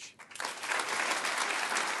very much.